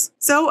 bottles.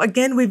 So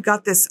again, we've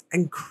got this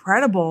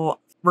incredible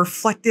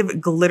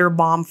reflective glitter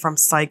bomb from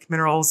Psych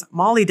Minerals.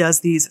 Molly does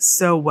these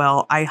so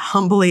well. I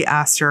humbly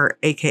asked her,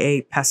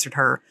 aka pestered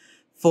her,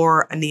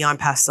 for a neon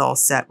pastel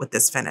set with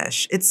this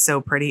finish. It's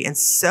so pretty and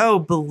so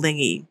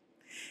blingy.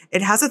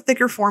 It has a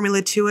thicker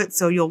formula to it,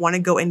 so you'll want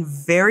to go in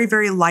very,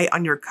 very light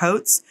on your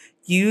coats.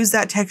 Use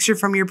that texture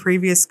from your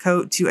previous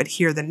coat to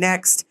adhere the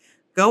next.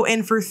 Go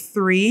in for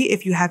 3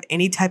 if you have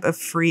any type of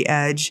free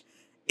edge.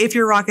 If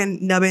you're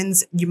rocking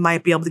nubbins, you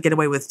might be able to get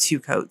away with 2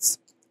 coats.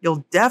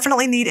 You'll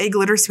definitely need a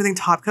glitter smoothing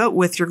top coat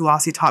with your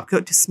glossy top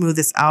coat to smooth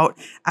this out,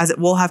 as it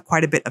will have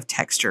quite a bit of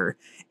texture.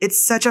 It's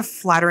such a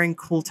flattering,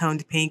 cool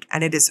toned pink,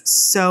 and it is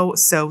so,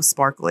 so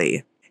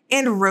sparkly.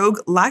 And Rogue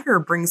Lacquer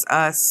brings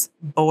us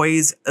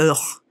Boys Ugh.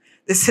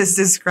 This is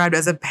described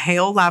as a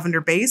pale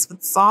lavender base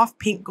with soft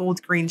pink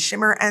gold green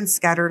shimmer and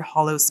scattered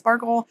hollow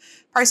sparkle.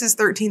 Price is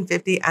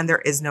 $13.50 and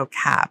there is no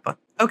cap.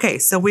 Okay,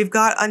 so we've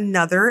got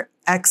another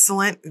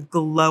excellent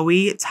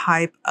glowy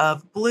type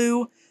of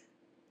blue.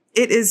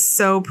 It is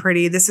so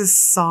pretty. This is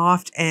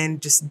soft and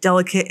just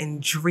delicate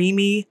and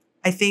dreamy.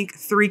 I think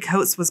 3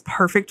 coats was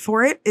perfect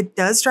for it. It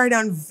does dry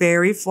down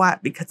very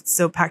flat because it's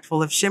so packed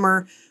full of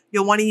shimmer.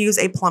 You'll want to use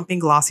a plumping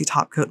glossy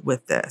top coat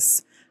with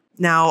this.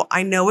 Now,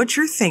 I know what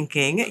you're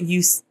thinking.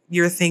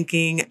 You're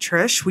thinking,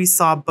 Trish, we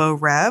saw Beaux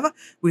Rev,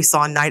 we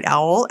saw Night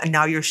Owl, and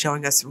now you're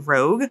showing us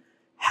Rogue.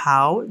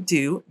 How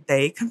do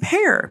they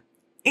compare?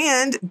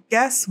 And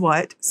guess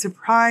what?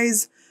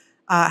 Surprise,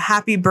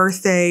 happy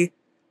birthday.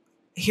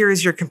 Here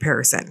is your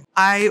comparison.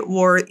 I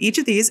wore each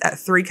of these at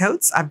 3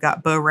 coats. I've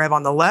got Beaux Rev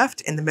on the left,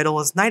 in the middle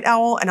is Night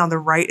Owl, and on the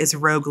right is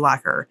Rogue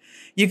Lacquer.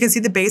 You can see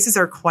the bases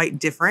are quite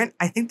different.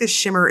 I think the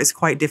shimmer is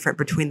quite different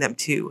between them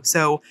too.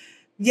 So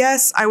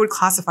yes, I would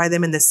classify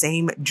them in the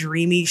same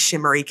dreamy,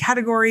 shimmery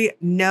category.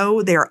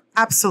 No, they are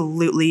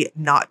absolutely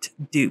not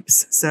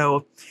dupes.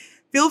 So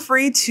feel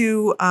free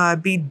to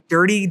be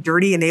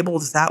dirty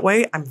enabled that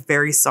way. I'm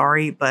very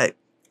sorry, but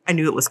I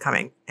knew it was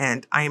coming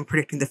and I am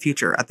predicting the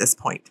future at this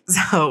point.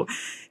 So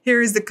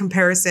here is the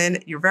comparison.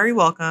 You're very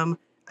welcome.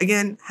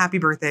 Again, happy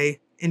birthday.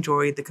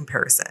 Enjoy the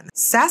comparison.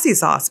 Sassy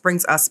Sauce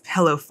brings us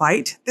Pillow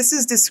Fight. This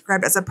is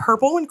described as a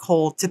purple when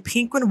cold to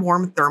pink when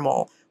warm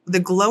thermal with a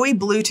glowy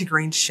blue to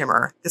green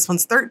shimmer. This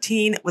one's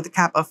 $13 with a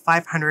cap of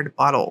 500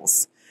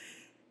 bottles.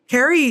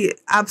 Carrie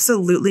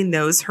absolutely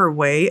knows her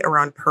way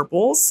around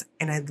purples,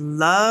 and I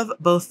love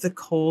both the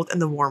cold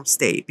and the warm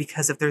state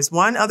because if there's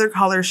one other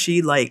color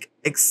she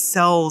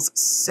excels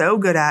so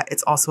good at,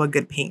 it's also a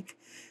good pink.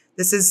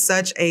 This is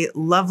such a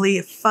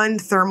lovely, fun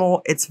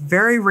thermal. It's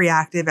very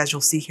reactive, as you'll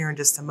see here in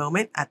just a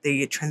moment at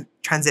the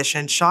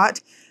transition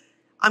shot.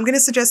 I'm going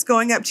to suggest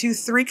going up to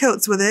 3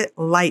 coats with it,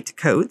 light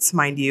coats,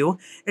 mind you.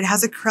 It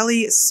has a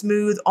curly,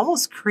 smooth,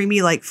 almost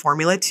creamy-like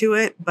formula to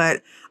it,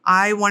 but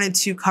I wanted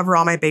to cover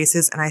all my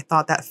bases and I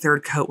thought that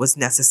 3rd coat was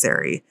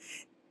necessary.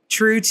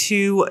 True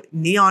to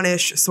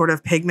neonish sort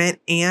of pigment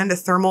and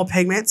thermal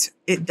pigment,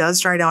 it does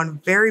dry down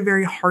very,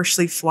 very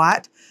harshly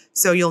flat.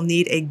 So you'll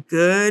need a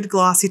good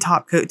glossy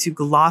top coat to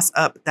gloss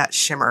up that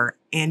shimmer.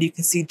 And you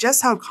can see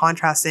just how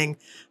contrasting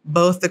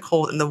both the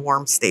cold and the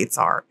warm states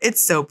are.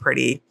 It's so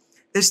pretty.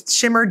 This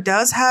shimmer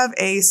does have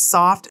a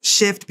soft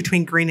shift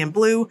between green and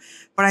blue,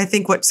 but I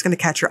think what's going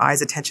to catch your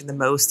eye's attention the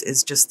most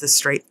is just the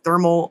straight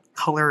thermal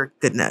color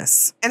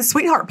goodness. And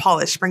Sweetheart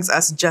Polish brings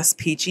us Just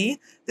Peachy.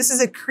 This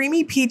is a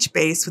creamy peach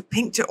base with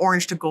pink to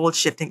orange to gold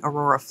shifting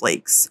Aurora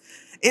flakes.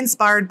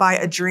 Inspired by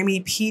a dreamy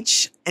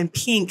peach and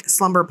pink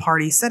slumber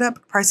party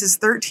setup, price is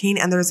 $13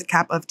 and there's a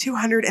cap of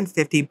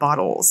 250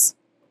 bottles.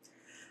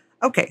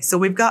 Okay, so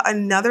we've got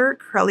another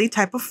curly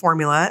type of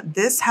formula.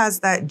 This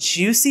has that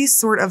juicy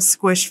sort of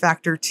squish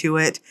factor to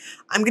it.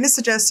 I'm going to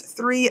suggest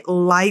 3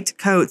 light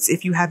coats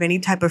if you have any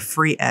type of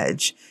free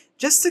edge,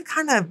 just to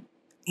kind of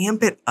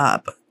amp it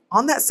up.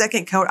 On that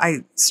 2nd coat,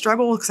 I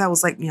struggled because I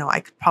was like, I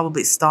could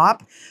probably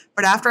stop.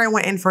 But after I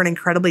went in for an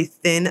incredibly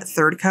thin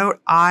 3rd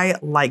coat, I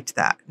liked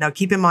that. Now,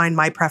 keep in mind,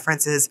 my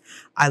preference is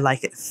I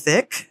like it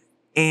thick.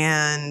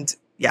 And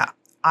yeah,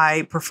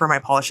 I prefer my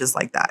polishes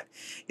like that.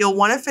 You'll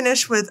want to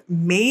finish with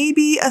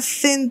maybe a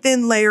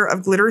thin layer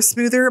of glitter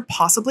smoother,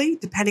 possibly,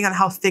 depending on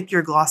how thick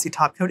your glossy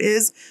top coat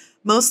is,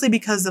 mostly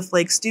because the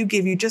flakes do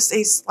give you just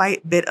a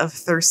slight bit of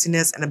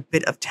thirstiness and a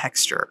bit of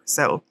texture.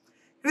 So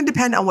it's going to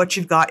depend on what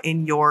you've got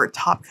in your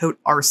top coat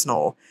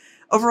arsenal.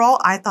 Overall,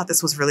 I thought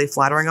this was really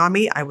flattering on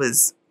me. I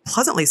was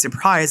pleasantly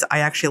surprised I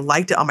actually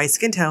liked it on my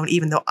skin tone,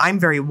 even though I'm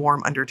very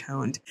warm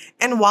undertoned.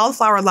 And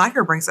Wildflower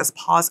Lacquer brings us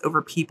Paws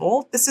Over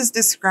People. This is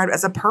described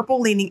as a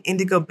purple-leaning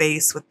indigo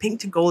base with pink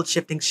to gold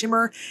shifting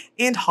shimmer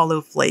and hollow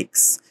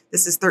flakes.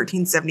 This is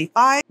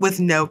 $13.75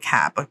 with no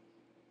cap.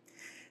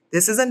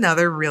 This is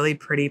another really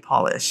pretty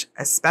polish,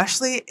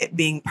 especially it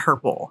being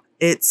purple.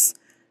 It's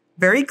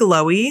very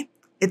glowy.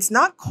 It's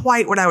not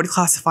quite what I would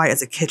classify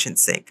as a kitchen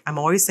sink. I'm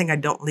always saying I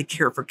don't really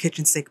care for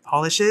kitchen sink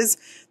polishes.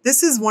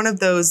 This is one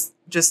of those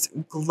just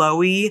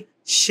glowy,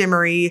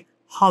 shimmery,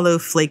 hollow,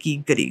 flaky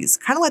goodies.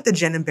 Kind of like the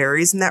Gin and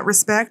Berries in that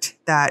respect,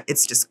 that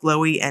it's just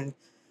glowy, and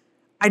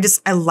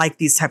I like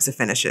these types of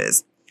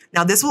finishes.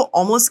 Now, this will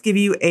almost give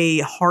you a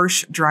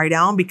harsh dry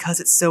down because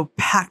it's so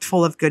packed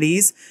full of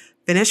goodies.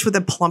 Finish with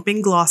a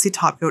plumping glossy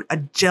top coat, a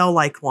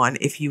gel-like one,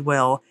 if you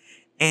will,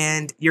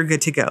 and you're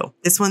good to go.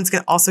 This one's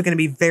also going to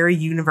be very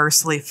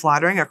universally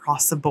flattering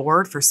across the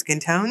board for skin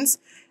tones.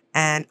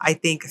 And I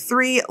think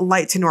 3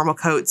 light to normal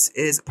coats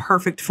is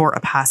perfect for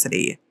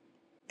opacity.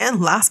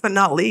 And last but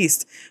not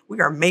least, we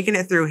are making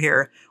it through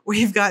here.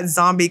 We've got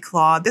Zombie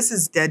Claw. This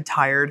is Dead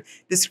Tired,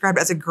 described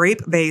as a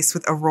grape base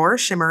with aurora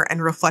shimmer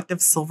and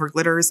reflective silver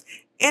glitters,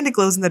 and it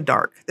glows in the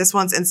dark. This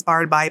one's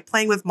inspired by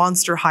playing with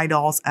monster high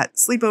dolls at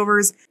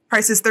sleepovers.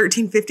 Price is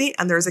 $13.50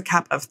 and there's a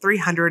cap of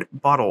 300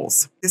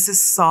 bottles. This is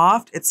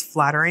soft, it's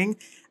flattering,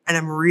 and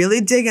I'm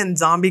really digging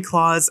Zombie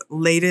Claw's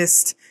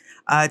latest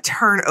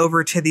turn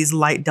over to these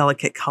light,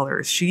 delicate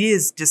colors. She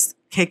is just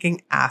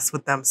kicking ass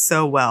with them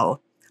so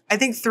well. I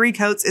think 3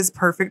 coats is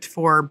perfect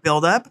for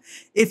buildup.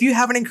 If you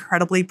have an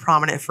incredibly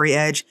prominent free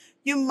edge,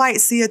 you might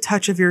see a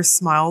touch of your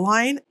smile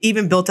line,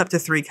 even built up to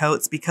 3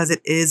 coats, because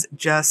it is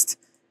just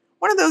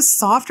one of those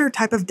softer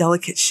type of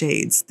delicate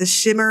shades. The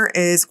shimmer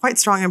is quite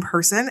strong in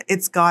person.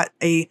 It's got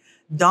a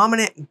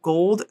dominant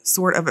gold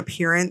sort of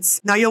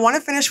appearance. Now, you'll want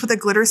to finish with a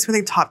glitter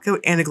smoothing top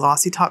coat and a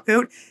glossy top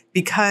coat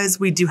because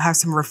we do have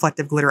some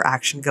reflective glitter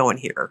action going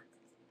here.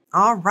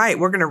 All right,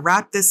 we're going to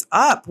wrap this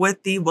up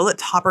with the Will It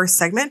Topper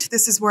segment.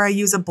 This is where I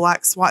use a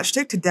black swatch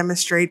stick to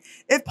demonstrate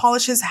if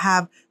polishes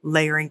have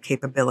layering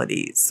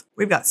capabilities.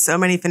 We've got so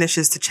many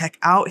finishes to check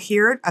out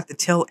here at the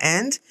till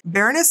end.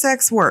 Baroness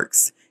X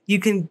works. You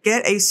can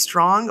get a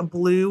strong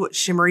blue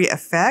shimmery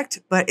effect,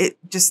 but it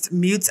just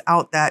mutes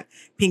out that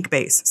pink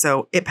base,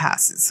 so it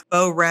passes.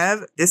 Beaux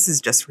Rev, this is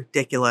just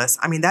ridiculous.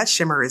 I mean, that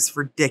shimmer is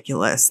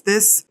ridiculous.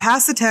 This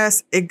passed the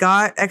test, it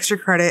got extra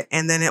credit,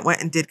 and then it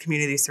went and did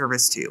community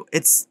service too.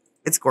 It's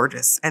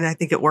gorgeous, and I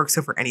think it works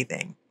over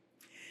anything.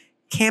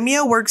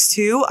 Cameo works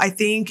too. I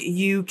think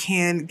you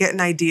can get an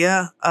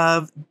idea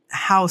of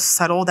how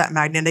subtle that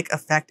magnetic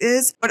effect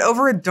is, but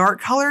over a dark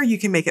color, you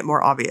can make it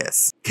more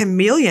obvious.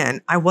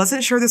 Chamaeleon, I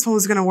wasn't sure this one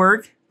was going to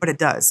work, but it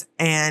does.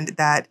 And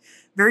that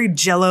very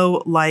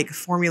jello-like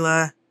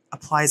formula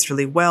applies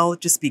really well.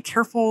 Just be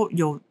careful.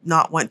 You'll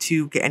not want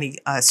to get any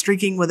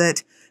streaking with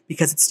it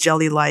because it's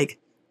jelly-like,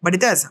 but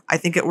it does. I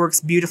think it works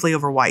beautifully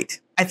over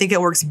white. I think it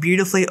works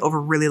beautifully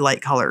over really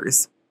light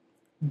colors.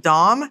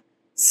 Dom,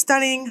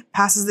 stunning,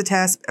 passes the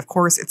test. Of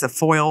course, it's a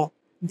foil.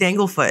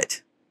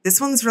 Danglefoot.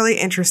 This one's really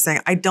interesting.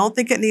 I don't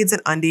think it needs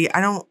an undie.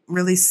 I don't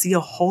really see a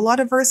whole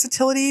lot of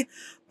versatility,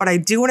 but I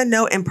do want to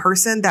note in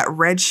person that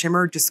red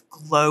shimmer just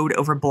glowed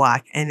over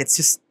black and it's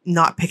just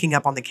not picking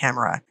up on the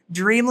camera.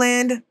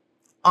 Dreamland,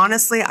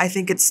 honestly, I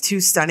think it's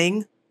too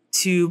stunning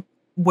to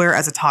wear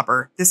as a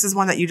topper. This is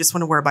one that you just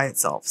want to wear by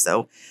itself.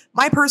 So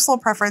my personal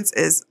preference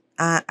is,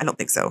 I don't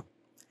think so.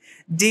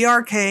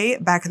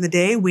 DRK, back in the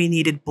day, we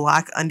needed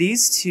black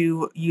undies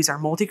to use our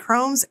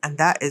multi-chromes, and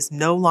that is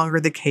no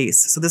longer the case.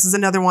 So this is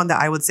another one that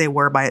I would say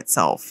wear by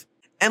itself.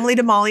 Emily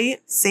to Molly,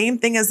 same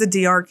thing as the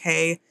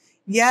DRK.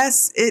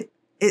 Yes, it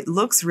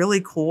looks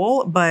really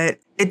cool, but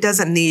it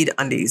doesn't need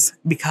undies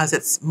because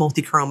it's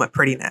multi-chrome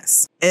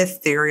prettiness.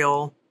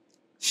 Ethereal,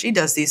 she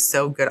does these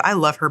so good. I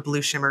love her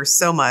blue shimmer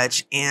so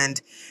much. And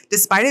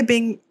despite it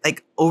being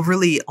like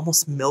overly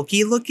almost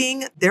milky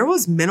looking, there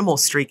was minimal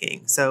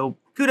streaking. So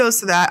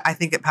kudos to that. I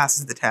think it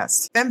passes the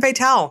test. Femme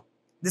Fatale.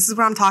 This is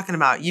what I'm talking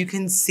about. You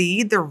can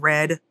see the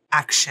red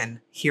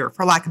action here,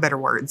 for lack of better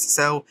words.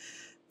 So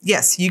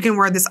yes, you can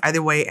wear this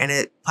either way and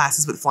it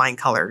passes with flying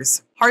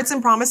colors. Hearts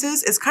and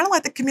Promises is kind of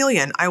like the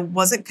Chamaeleon. I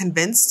wasn't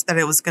convinced that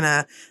it was going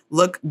to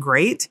look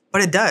great,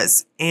 but it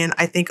does. And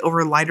I think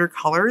over lighter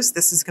colors,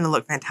 this is going to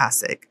look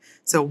fantastic.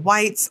 So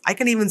whites, I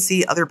can even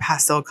see other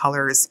pastel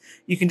colors.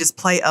 You can just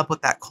play up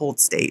with that cold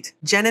state.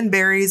 Jen and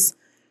Berries.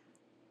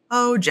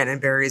 Oh, Jen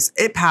and Berries.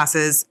 It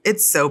passes.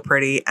 It's so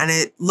pretty. And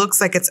it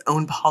looks like its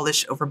own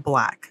polish over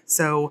black.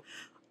 So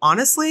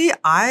honestly,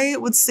 I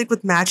would stick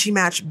with matchy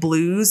match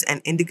blues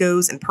and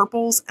indigos and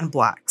purples and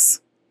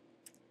blacks.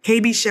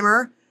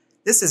 KBShimmer.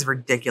 This is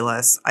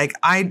ridiculous. Like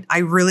I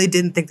really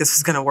didn't think this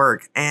was going to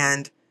work.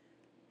 And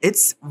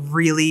it's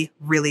really,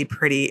 really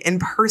pretty. In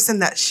person,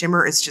 that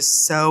shimmer is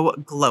just so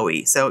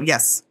glowy. So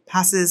yes,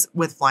 passes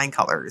with flying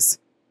colors.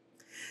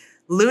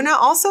 Luna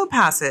also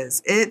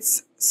passes.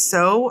 It's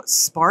so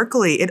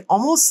sparkly. It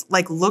almost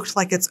like looked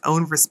like its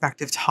own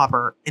respective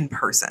topper in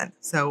person.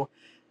 So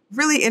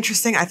really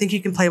interesting. I think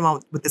you can play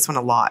with this one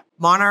a lot.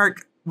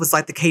 Monarch was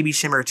like the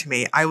KBShimmer to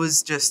me. I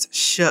was just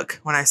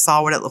shook when I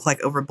saw what it looked like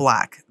over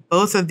black.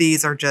 Both of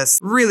these are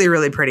just really,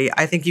 really pretty.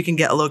 I think you can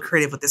get a little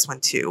creative with this one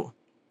too.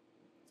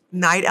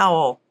 Night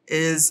Owl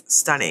is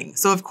stunning.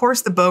 So of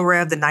course the Beaux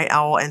Rev, the Night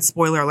Owl, and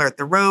spoiler alert,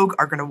 the Rogue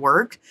are going to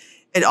work.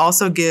 It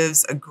also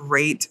gives a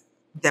great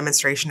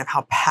demonstration of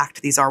how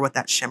packed these are with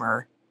that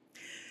shimmer.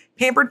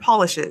 Pampered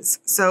Polishes.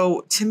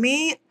 So to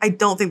me, I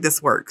don't think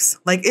this works.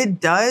 Like it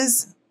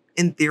does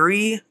in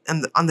theory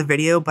on the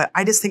video, but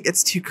I just think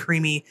it's too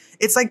creamy.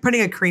 It's like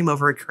putting a cream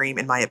over a cream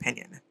in my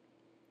opinion.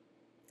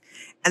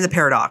 And the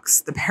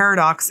Paradox. The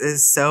Paradox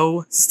is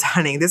so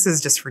stunning. This is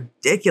just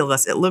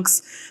ridiculous. It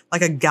looks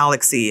like a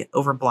galaxy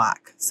over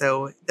black.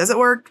 So does it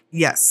work?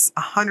 Yes,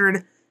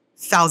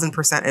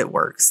 100,000% it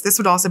works. This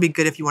would also be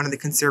good if you wanted to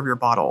conserve your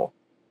bottle.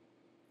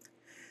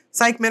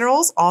 Psych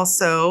Minerals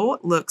also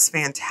looks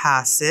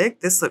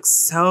fantastic. This looks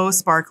so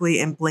sparkly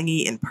and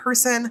blingy in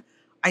person.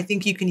 I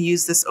think you can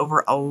use this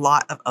over a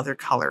lot of other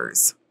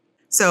colors.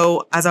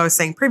 So as I was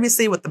saying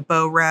previously with the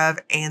Beaux Rev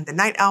and the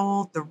Night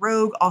Owl, the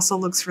Rogue also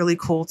looks really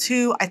cool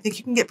too. I think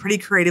you can get pretty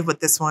creative with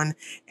this one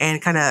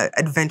and kind of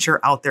adventure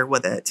out there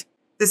with it.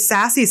 The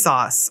Sassy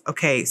Sauce.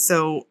 Okay,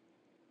 so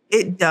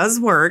it does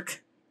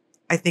work.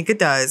 I think it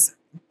does,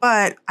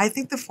 but I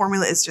think the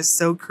formula is just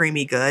so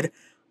creamy good.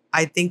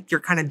 I think you're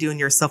kind of doing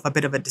yourself a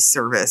bit of a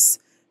disservice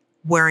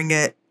wearing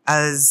it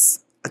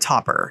as a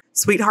topper.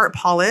 Sweetheart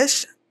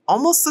Polish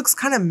almost looks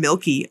kind of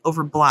milky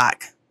over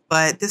black.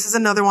 But this is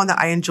another one that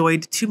I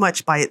enjoyed too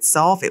much by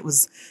itself. It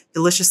was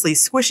deliciously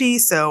squishy,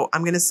 so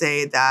I'm going to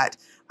say that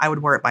I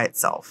would wear it by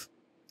itself.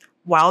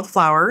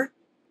 Wildflower,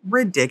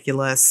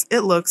 ridiculous.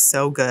 It looks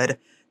so good.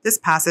 This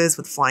passes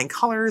with flying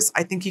colors.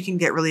 I think you can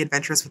get really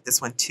adventurous with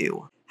this one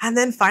too. And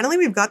then finally,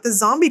 we've got the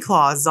Zombie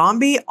Claw.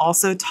 Zombie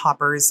also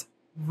toppers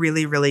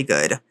really, really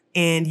good.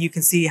 And you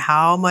can see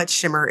how much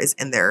shimmer is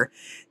in there.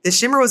 The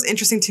shimmer was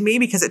interesting to me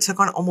because it took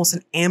on almost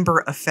an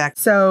amber effect.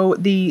 So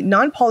the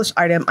non-polished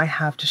item I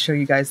have to show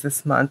you guys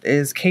this month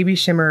is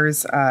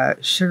KBShimmer's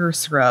Sugar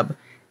Scrub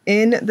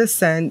in the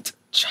scent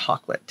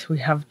Chocolate. We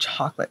have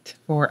chocolate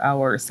for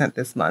our scent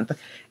this month.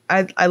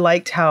 I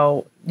liked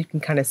how you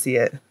can kind of see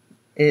it.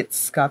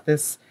 It's got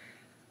this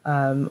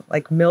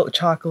like milk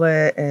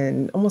chocolate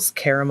and almost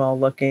caramel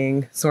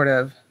looking sort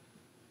of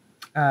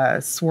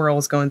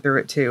swirls going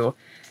through it too.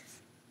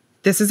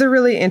 This is a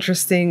really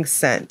interesting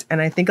scent,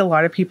 and I think a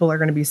lot of people are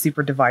going to be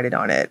super divided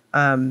on it.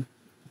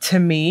 To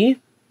me,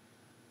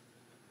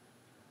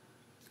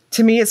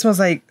 it smells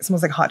like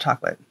hot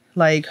chocolate.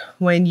 Like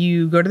when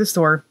you go to the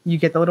store, you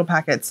get the little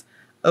packets,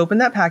 open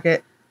that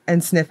packet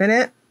and sniff in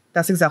it.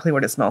 That's exactly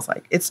what it smells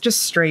like. It's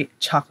just straight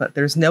chocolate.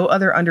 There's no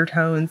other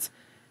undertones.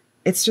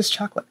 It's just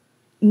chocolate.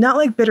 Not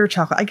like bitter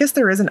chocolate. I guess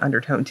there is an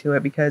undertone to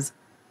it because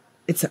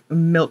it's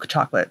milk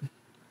chocolate.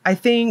 I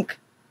think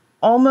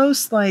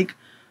almost like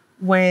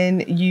when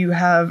you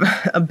have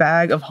a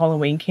bag of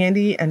Halloween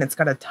candy and it's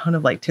got a ton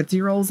of like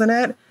Tootsie Rolls in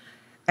it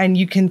and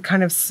you can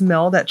kind of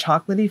smell that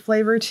chocolatey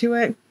flavor to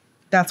it.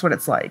 That's what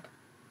it's like.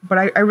 But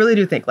I really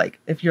do think like,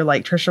 if you're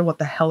like, Trisha, what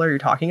the hell are you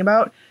talking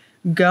about?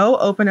 Go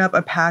open up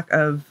a pack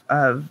of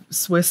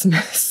Swiss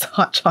Miss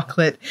hot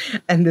chocolate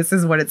and this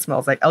is what it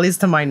smells like, at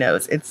least to my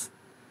nose. It's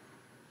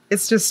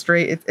just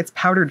straight, it's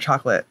powdered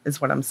chocolate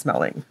is what I'm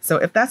smelling. So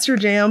if that's your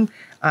jam,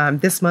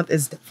 this month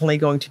is definitely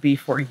going to be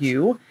for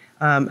you.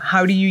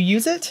 How do you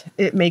use it?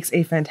 It makes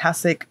a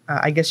fantastic,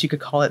 I guess you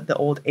could call it the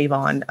old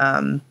Avon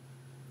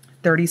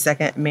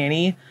 30-second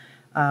mani,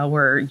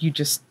 where you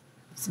just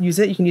use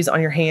it. You can use it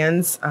on your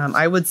hands.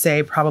 I would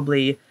say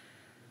probably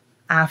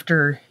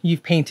after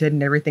you've painted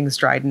and everything's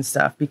dried and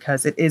stuff,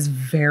 because it is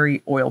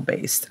very oil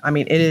based. I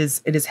mean, it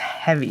is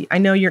heavy. I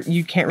know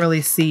you can't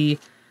really see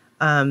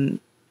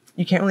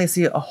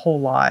a whole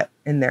lot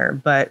in there,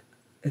 but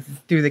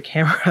through the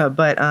camera,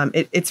 but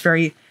it's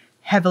very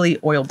heavily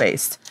oil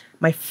based.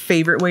 My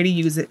favorite way to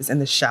use it is in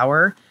the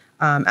shower.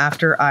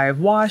 After I've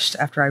washed,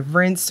 after I've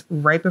rinsed,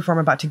 right before I'm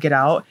about to get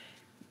out.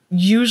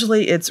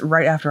 Usually it's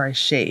right after I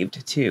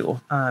shaved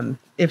too.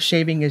 If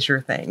shaving is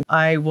your thing,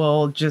 I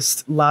will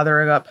just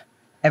lather it up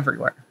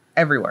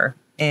everywhere.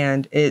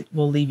 And it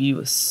will leave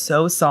you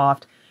so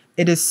soft.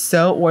 It is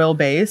so oil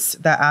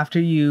based that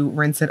after you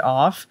rinse it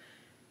off,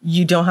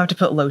 you don't have to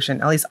put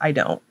lotion. At least I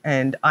don't.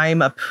 And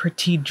I'm a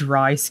pretty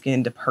dry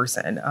skinned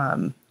person.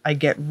 I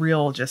get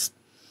real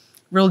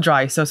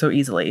dry so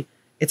easily.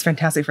 It's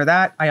fantastic for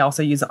that. I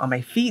also use it on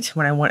my feet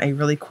when I want a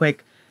really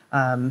quick,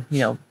 I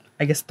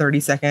guess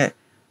 30-second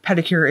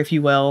pedicure, if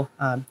you will.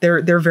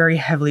 They're very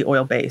heavily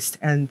oil based,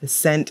 and the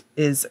scent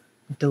is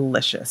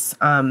delicious.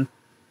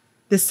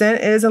 The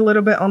scent is a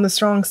little bit on the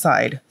strong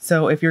side.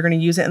 So if you're going to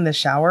use it in the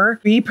shower,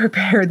 be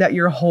prepared that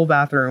your whole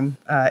bathroom,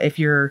 if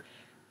you're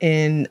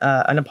in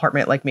an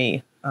apartment like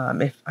me,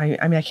 I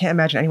can't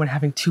imagine anyone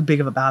having too big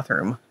of a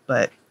bathroom,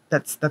 but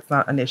that's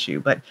not an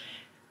issue. But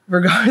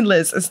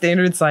regardless, a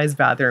standard size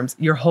bathrooms,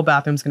 your whole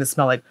bathroom's going to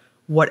smell like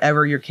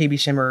whatever your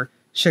KBShimmer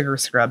sugar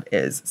scrub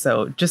is.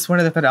 So just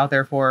wanted to put it out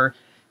there for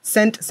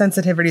scent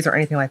sensitivities or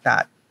anything like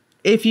that.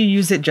 If you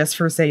use it just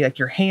for, say, like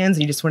your hands,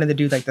 and you just wanted to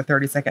do like the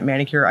 30-second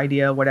manicure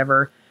idea,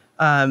 whatever,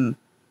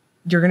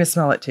 you're going to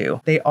smell it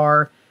too. They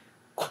are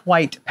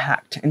quite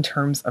packed in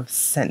terms of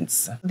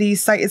scents. The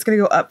site is going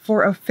to go up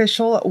for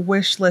official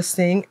wish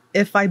listing.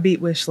 If I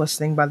beat wish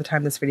listing by the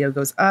time this video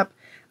goes up,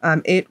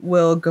 it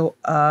will go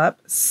up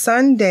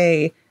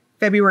Sunday,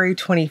 February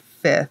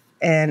 25th,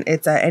 and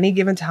it's at any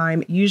given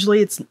time.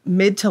 Usually it's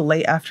mid to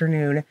late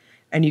afternoon,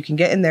 and you can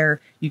get in there.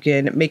 You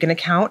can make an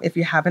account if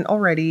you haven't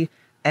already,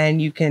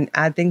 and you can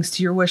add things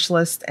to your wish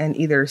list and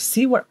either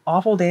see what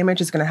awful damage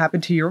is going to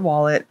happen to your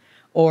wallet,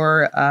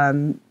 or,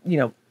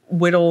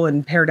 whittle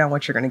and pare down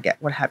what you're going to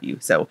get, what have you.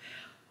 So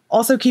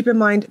also keep in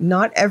mind,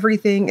 not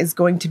everything is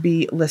going to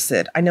be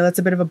listed. I know that's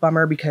a bit of a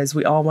bummer because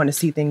we all want to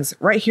see things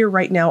right here,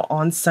 right now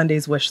on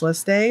Sunday's wish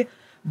list day.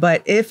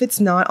 But if it's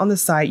not on the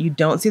site, you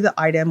don't see the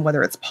item,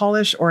 whether it's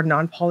polished or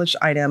non-polished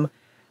item,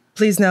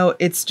 please know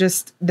it's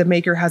just the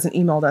maker hasn't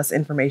emailed us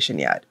information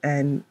yet.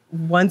 And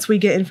once we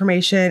get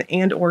information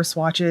and or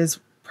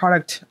swatches,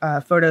 product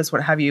photos,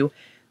 what have you,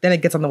 then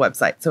it gets on the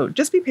website. So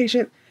just be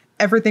patient.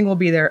 Everything will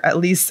be there, at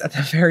least at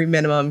the very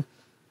minimum,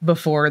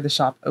 before the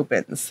shop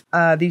opens.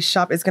 The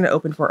shop is going to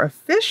open for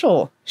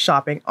official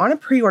shopping on a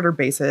pre-order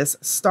basis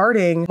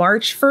starting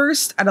March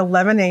 1st at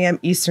 11 a.m.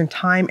 Eastern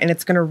time, and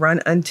it's going to run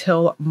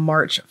until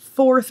March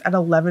 4th at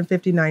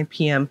 11:59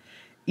 p.m.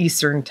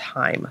 Eastern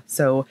time.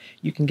 So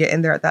you can get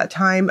in there at that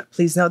time.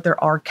 Please note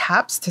there are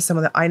caps to some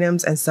of the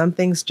items, and some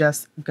things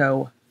just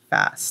go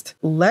fast.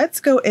 Let's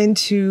go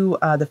into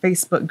the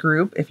Facebook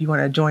group. If you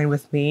want to join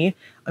with me,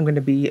 I'm going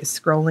to be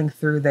scrolling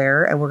through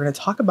there, and we're going to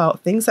talk about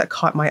things that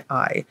caught my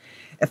eye.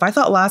 If I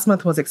thought last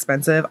month was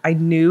expensive, I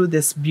knew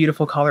this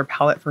beautiful color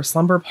palette for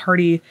Slumber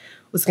Party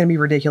was going to be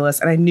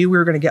ridiculous, and I knew we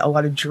were going to get a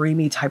lot of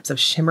dreamy types of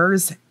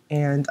shimmers,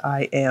 and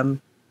I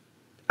am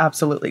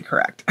absolutely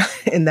correct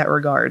in that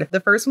regard. The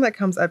first one that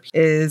comes up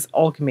is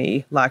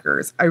Alchemy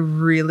Lacquers. I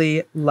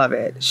really love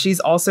it. She's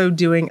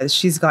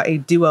got a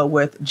duo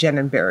with Jen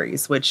and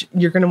Berries, which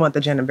you're going to want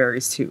the Jen and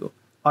Berries too,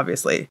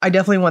 obviously. I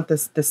definitely want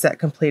this set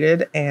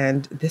completed,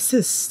 and this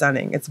is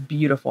stunning. It's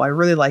beautiful. I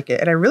really like it.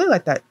 And I really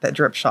like that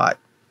drip shot.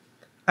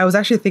 I was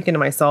actually thinking to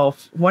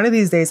myself, one of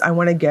these days I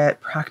want to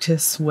get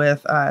practice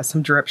with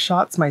some drip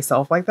shots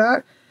myself like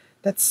that.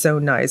 That's so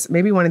nice.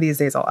 Maybe one of these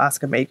days I'll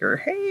ask a maker,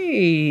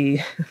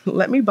 hey,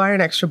 let me buy an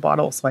extra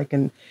bottle so I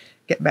can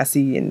get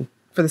messy and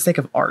for the sake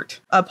of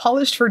art.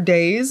 Polished for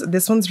Days.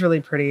 This one's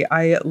really pretty.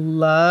 I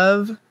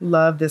love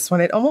this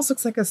one. It almost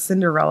looks like a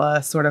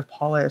Cinderella sort of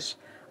polish.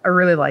 I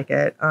really like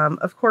it.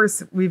 Of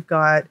course, we've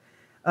got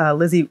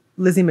Lizzie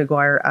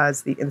McGuire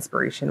as the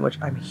inspiration, which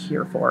I'm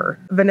here for.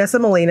 Vanessa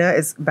Molina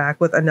is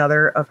back with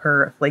another of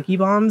her flaky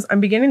bombs.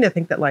 I'm beginning to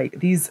think that like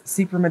these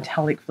super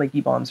metallic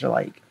flaky bombs are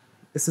like,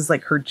 this is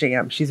like her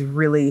jam. She's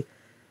really,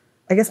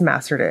 I guess,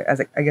 mastered it,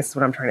 I guess is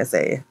what I'm trying to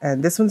say.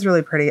 And this one's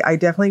really pretty. I'm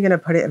definitely going to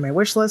put it in my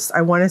wish list.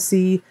 I want to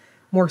see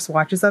more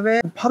swatches of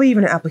it. Probably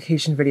even an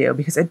application video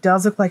because it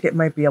does look like it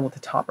might be able to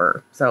top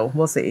her. So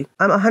we'll see.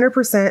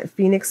 100%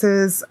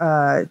 Phoenix's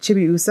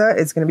Chibiusa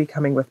is going to be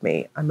coming with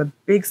me. I'm a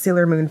big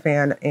Sailor Moon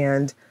fan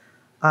and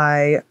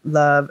I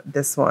love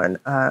this one.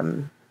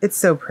 It's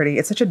so pretty.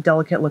 It's such a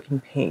delicate looking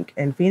pink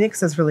and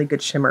Phoenix has really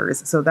good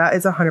shimmers. So that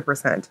is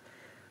 100%.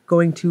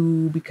 going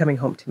to be coming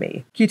home to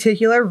me.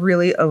 Cuticula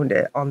really owned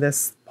it on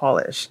this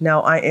polish.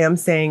 Now I am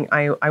saying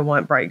I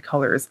want bright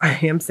colors. I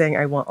am saying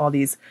I want all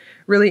these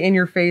really in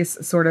your face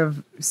sort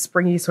of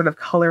springy sort of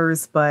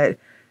colors, but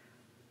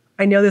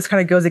I know this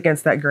kind of goes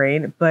against that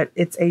grain, but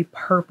it's a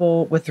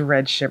purple with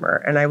red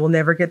shimmer, and I will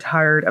never get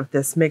tired of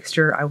this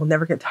mixture. I will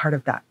never get tired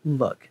of that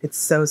look. It's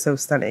so, so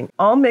stunning.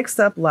 All mixed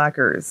up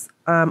lacquers.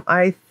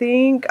 I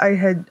think I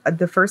had,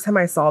 the first time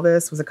I saw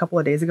this was a couple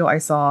of days ago. I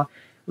saw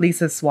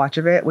Lisa's swatch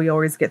of it. We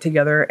always get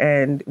together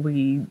and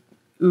we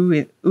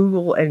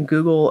oogle and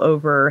Google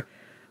over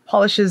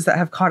polishes that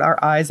have caught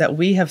our eyes that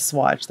we have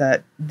swatched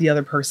that the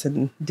other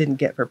person didn't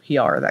get for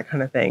PR, that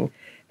kind of thing.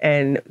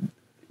 And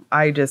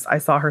I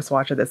saw her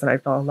swatch of this and I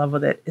fell in love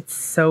with it. It's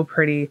so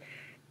pretty.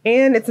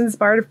 And it's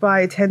inspired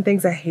by 10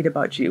 Things I Hate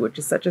About You, which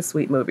is such a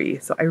sweet movie.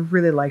 So I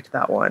really liked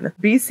that one.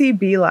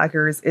 BCB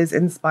Lacquers is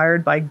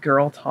inspired by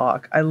Girl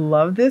Talk. I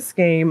love this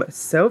game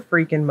so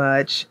freaking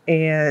much.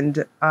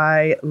 And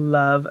I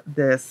love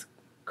this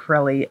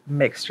Crelly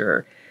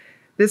mixture.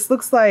 This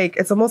looks like,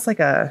 it's almost like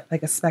a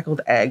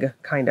speckled egg,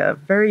 kind of.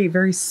 Very,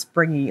 very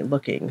springy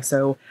looking.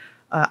 So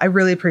I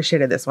really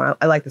appreciated this one.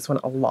 I like this one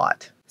a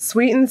lot.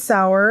 Sweet and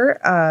Sour,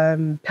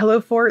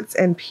 Pillow Forts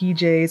and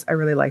PJs. I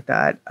really like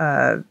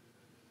that.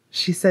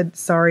 She said,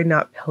 sorry,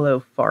 not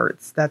pillow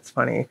farts. That's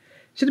funny.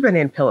 Should have been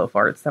named Pillow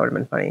Farts. That would have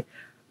been funny.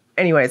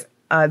 Anyways,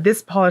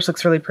 this polish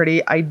looks really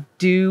pretty. I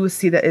do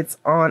see that it's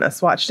on a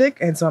swatch stick,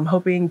 and so I'm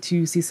hoping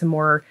to see some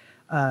more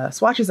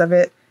swatches of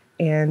it.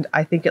 And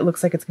I think it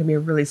looks like it's going to be a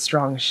really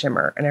strong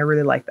shimmer, and I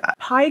really like that.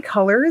 Pie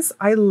Colors,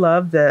 I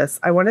love this.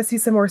 I want to see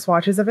some more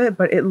swatches of it,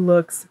 but it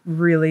looks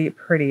really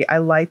pretty. I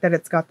like that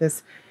it's got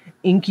this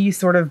inky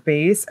sort of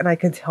base, and I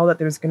can tell that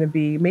there's going to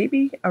be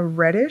maybe a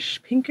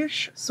reddish,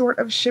 pinkish sort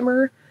of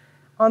shimmer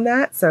on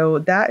that. So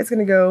that is going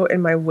to go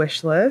in my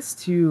wish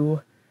list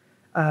to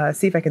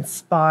see if I can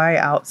spy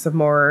out some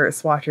more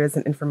swatches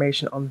and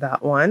information on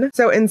that one.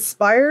 So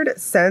Inspired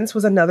Scents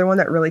was another one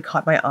that really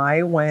caught my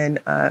eye when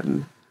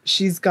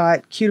she's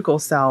got cuticle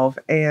salve,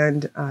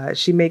 and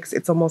she makes,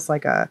 it's almost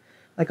like a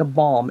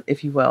balm,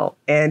 if you will.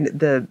 And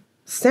the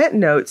scent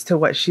notes to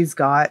what she's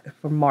got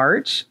for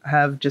March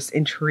have just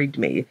intrigued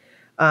me.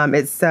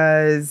 It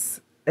says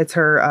it's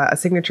her a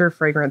signature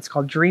fragrance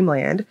called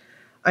Dreamland,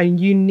 a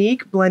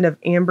unique blend of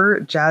amber,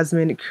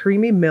 jasmine,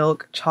 creamy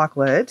milk,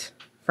 chocolate,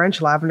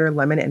 French lavender,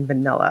 lemon, and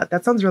vanilla.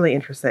 That sounds really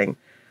interesting.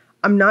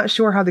 I'm not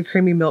sure how the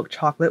creamy milk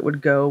chocolate would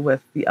go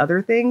with the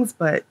other things,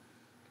 but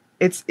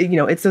it's, you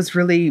know, it's those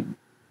really,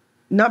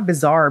 not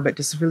bizarre, but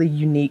just really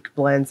unique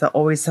blends that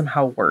always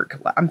somehow work.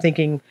 I'm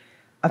thinking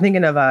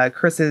of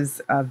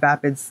Chris's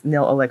Vapid's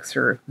nail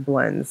elixir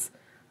blends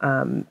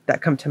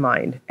that come to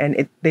mind,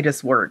 and they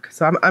just work.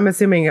 So I'm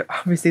assuming,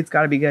 obviously it's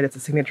got to be good. It's a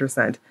signature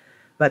scent,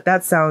 but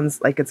that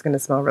sounds like it's going to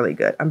smell really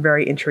good. I'm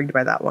very intrigued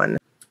by that one.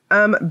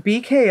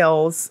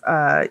 BKL's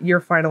You're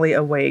Finally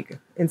Awake,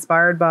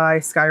 inspired by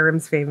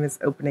Skyrim's famous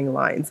opening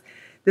lines.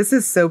 This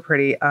is so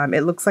pretty.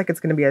 It looks like it's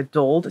going to be a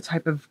dulled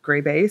type of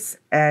gray base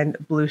and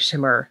blue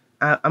shimmer.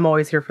 I'm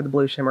always here for the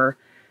blue shimmer,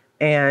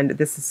 and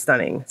this is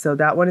stunning. So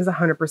that one is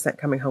 100%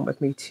 coming home with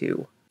me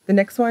too. The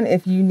next one,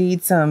 if you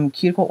need some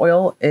cuticle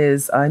oil,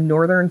 is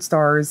Northern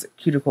Stars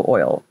Cuticle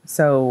Oil.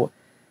 So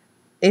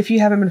if you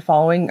haven't been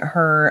following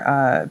her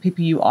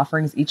PPU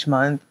offerings each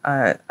month,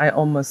 I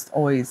almost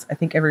always, I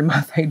think every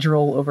month I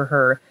drool over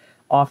her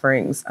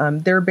offerings.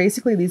 They're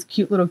basically these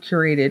cute little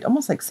curated,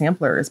 almost like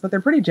samplers, but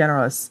they're pretty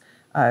generous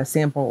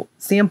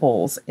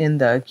samples in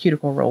the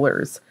cuticle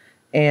rollers.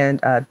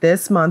 And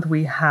this month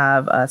we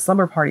have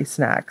Slumber Party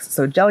snacks.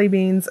 So jelly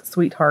beans,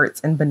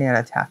 sweethearts, and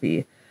banana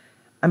taffy.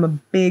 I'm a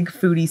big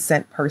foodie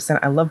scent person.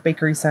 I love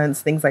bakery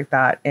scents, things like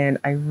that. And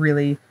I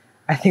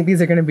think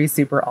these are going to be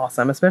super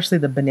awesome, especially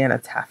the banana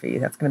taffy.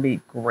 That's going to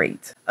be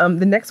great.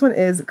 The next one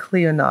is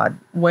Cleonade.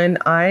 When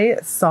I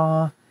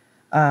saw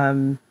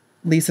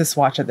Lisa's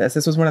swatch of this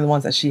was one of the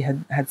ones that she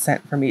had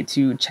sent for me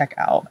to check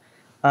out.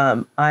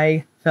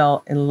 I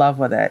fell in love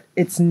with it.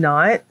 It's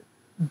not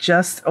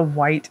just a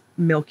white,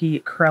 milky,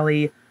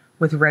 crelly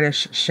with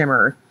reddish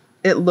shimmer.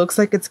 It looks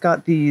like it's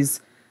got these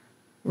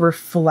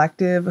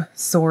reflective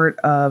sort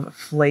of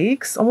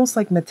flakes, almost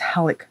like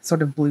metallic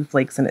sort of blue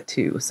flakes in it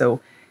too.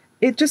 So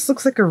it just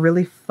looks like a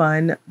really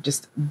fun,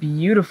 just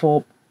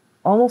beautiful,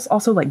 almost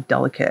also like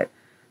delicate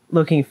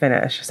looking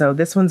finish. So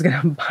this one's going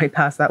to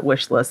bypass that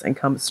wish list and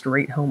come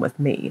straight home with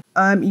me.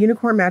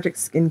 Unicorn Magic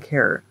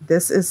Skincare.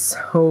 This is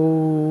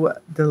so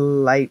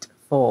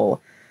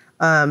delightful.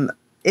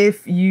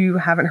 If you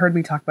haven't heard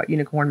me talk about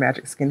Unicorn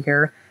Magic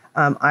Skincare,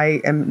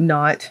 I am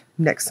not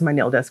next to my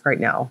nail desk right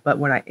now, but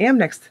when I am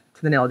next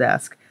to the nail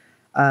desk,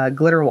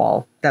 glitter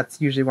wall, that's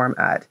usually where I'm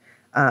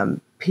at.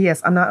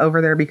 P.S. I'm not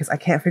over there because I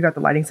can't figure out the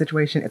lighting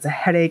situation. It's a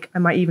headache. I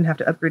might even have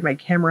to upgrade my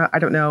camera. I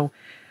don't know.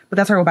 But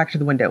that's where I go back to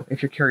the window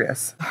if you're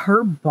curious.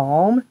 Her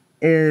balm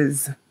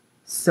is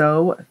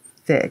so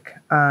thick.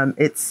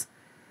 It's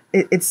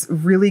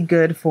really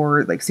good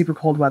for like super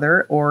cold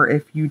weather, or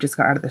if you just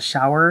got out of the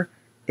shower,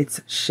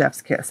 it's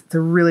chef's kiss. It's a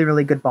really,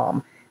 really good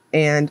balm.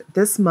 And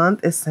this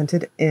month is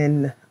scented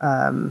in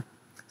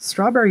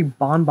strawberry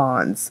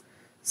bonbons.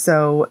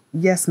 So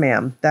yes,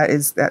 ma'am,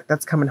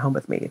 that's coming home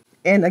with me.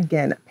 And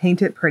again,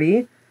 Paint It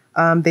Pretty.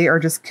 They are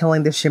just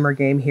killing the shimmer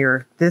game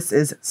here. This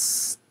is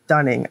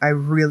stunning. I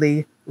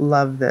really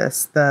love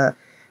this. The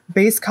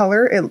base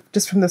color, it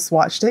just from the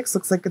swatch sticks,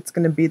 looks like it's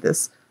going to be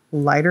this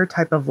lighter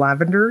type of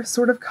lavender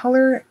sort of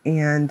color.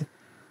 And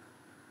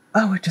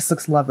oh, it just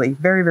looks lovely.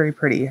 Very, very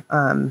pretty.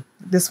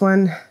 This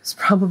one is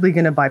probably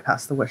going to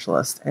bypass the wish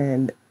list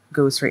and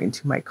go straight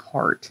into my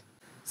cart.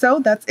 So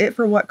that's it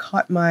for what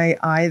caught my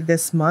eye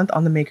this month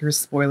on the Maker's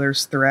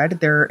Spoilers thread.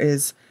 There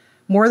is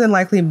more than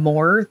likely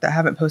more that I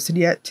haven't posted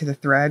yet to the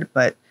thread,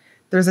 but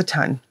there's a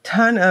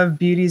ton of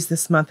beauties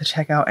this month to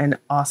check out and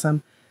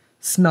awesome,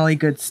 smelly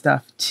good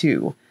stuff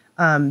too.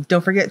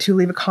 Don't forget to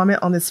leave a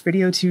comment on this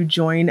video to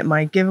join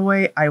my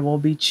giveaway. I will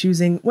be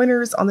choosing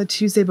winners on the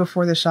Tuesday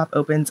before the shop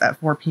opens at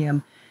 4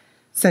 p.m.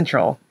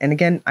 Central. And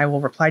again, I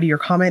will reply to your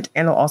comment,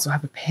 and I'll also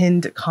have a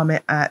pinned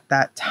comment at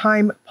that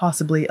time,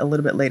 possibly a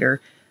little bit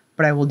later,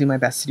 but I will do my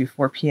best to do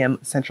 4 p.m.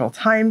 Central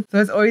Time. So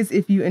as always,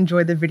 if you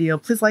enjoyed the video,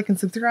 please like and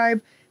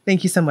subscribe.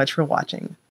 Thank you so much for watching.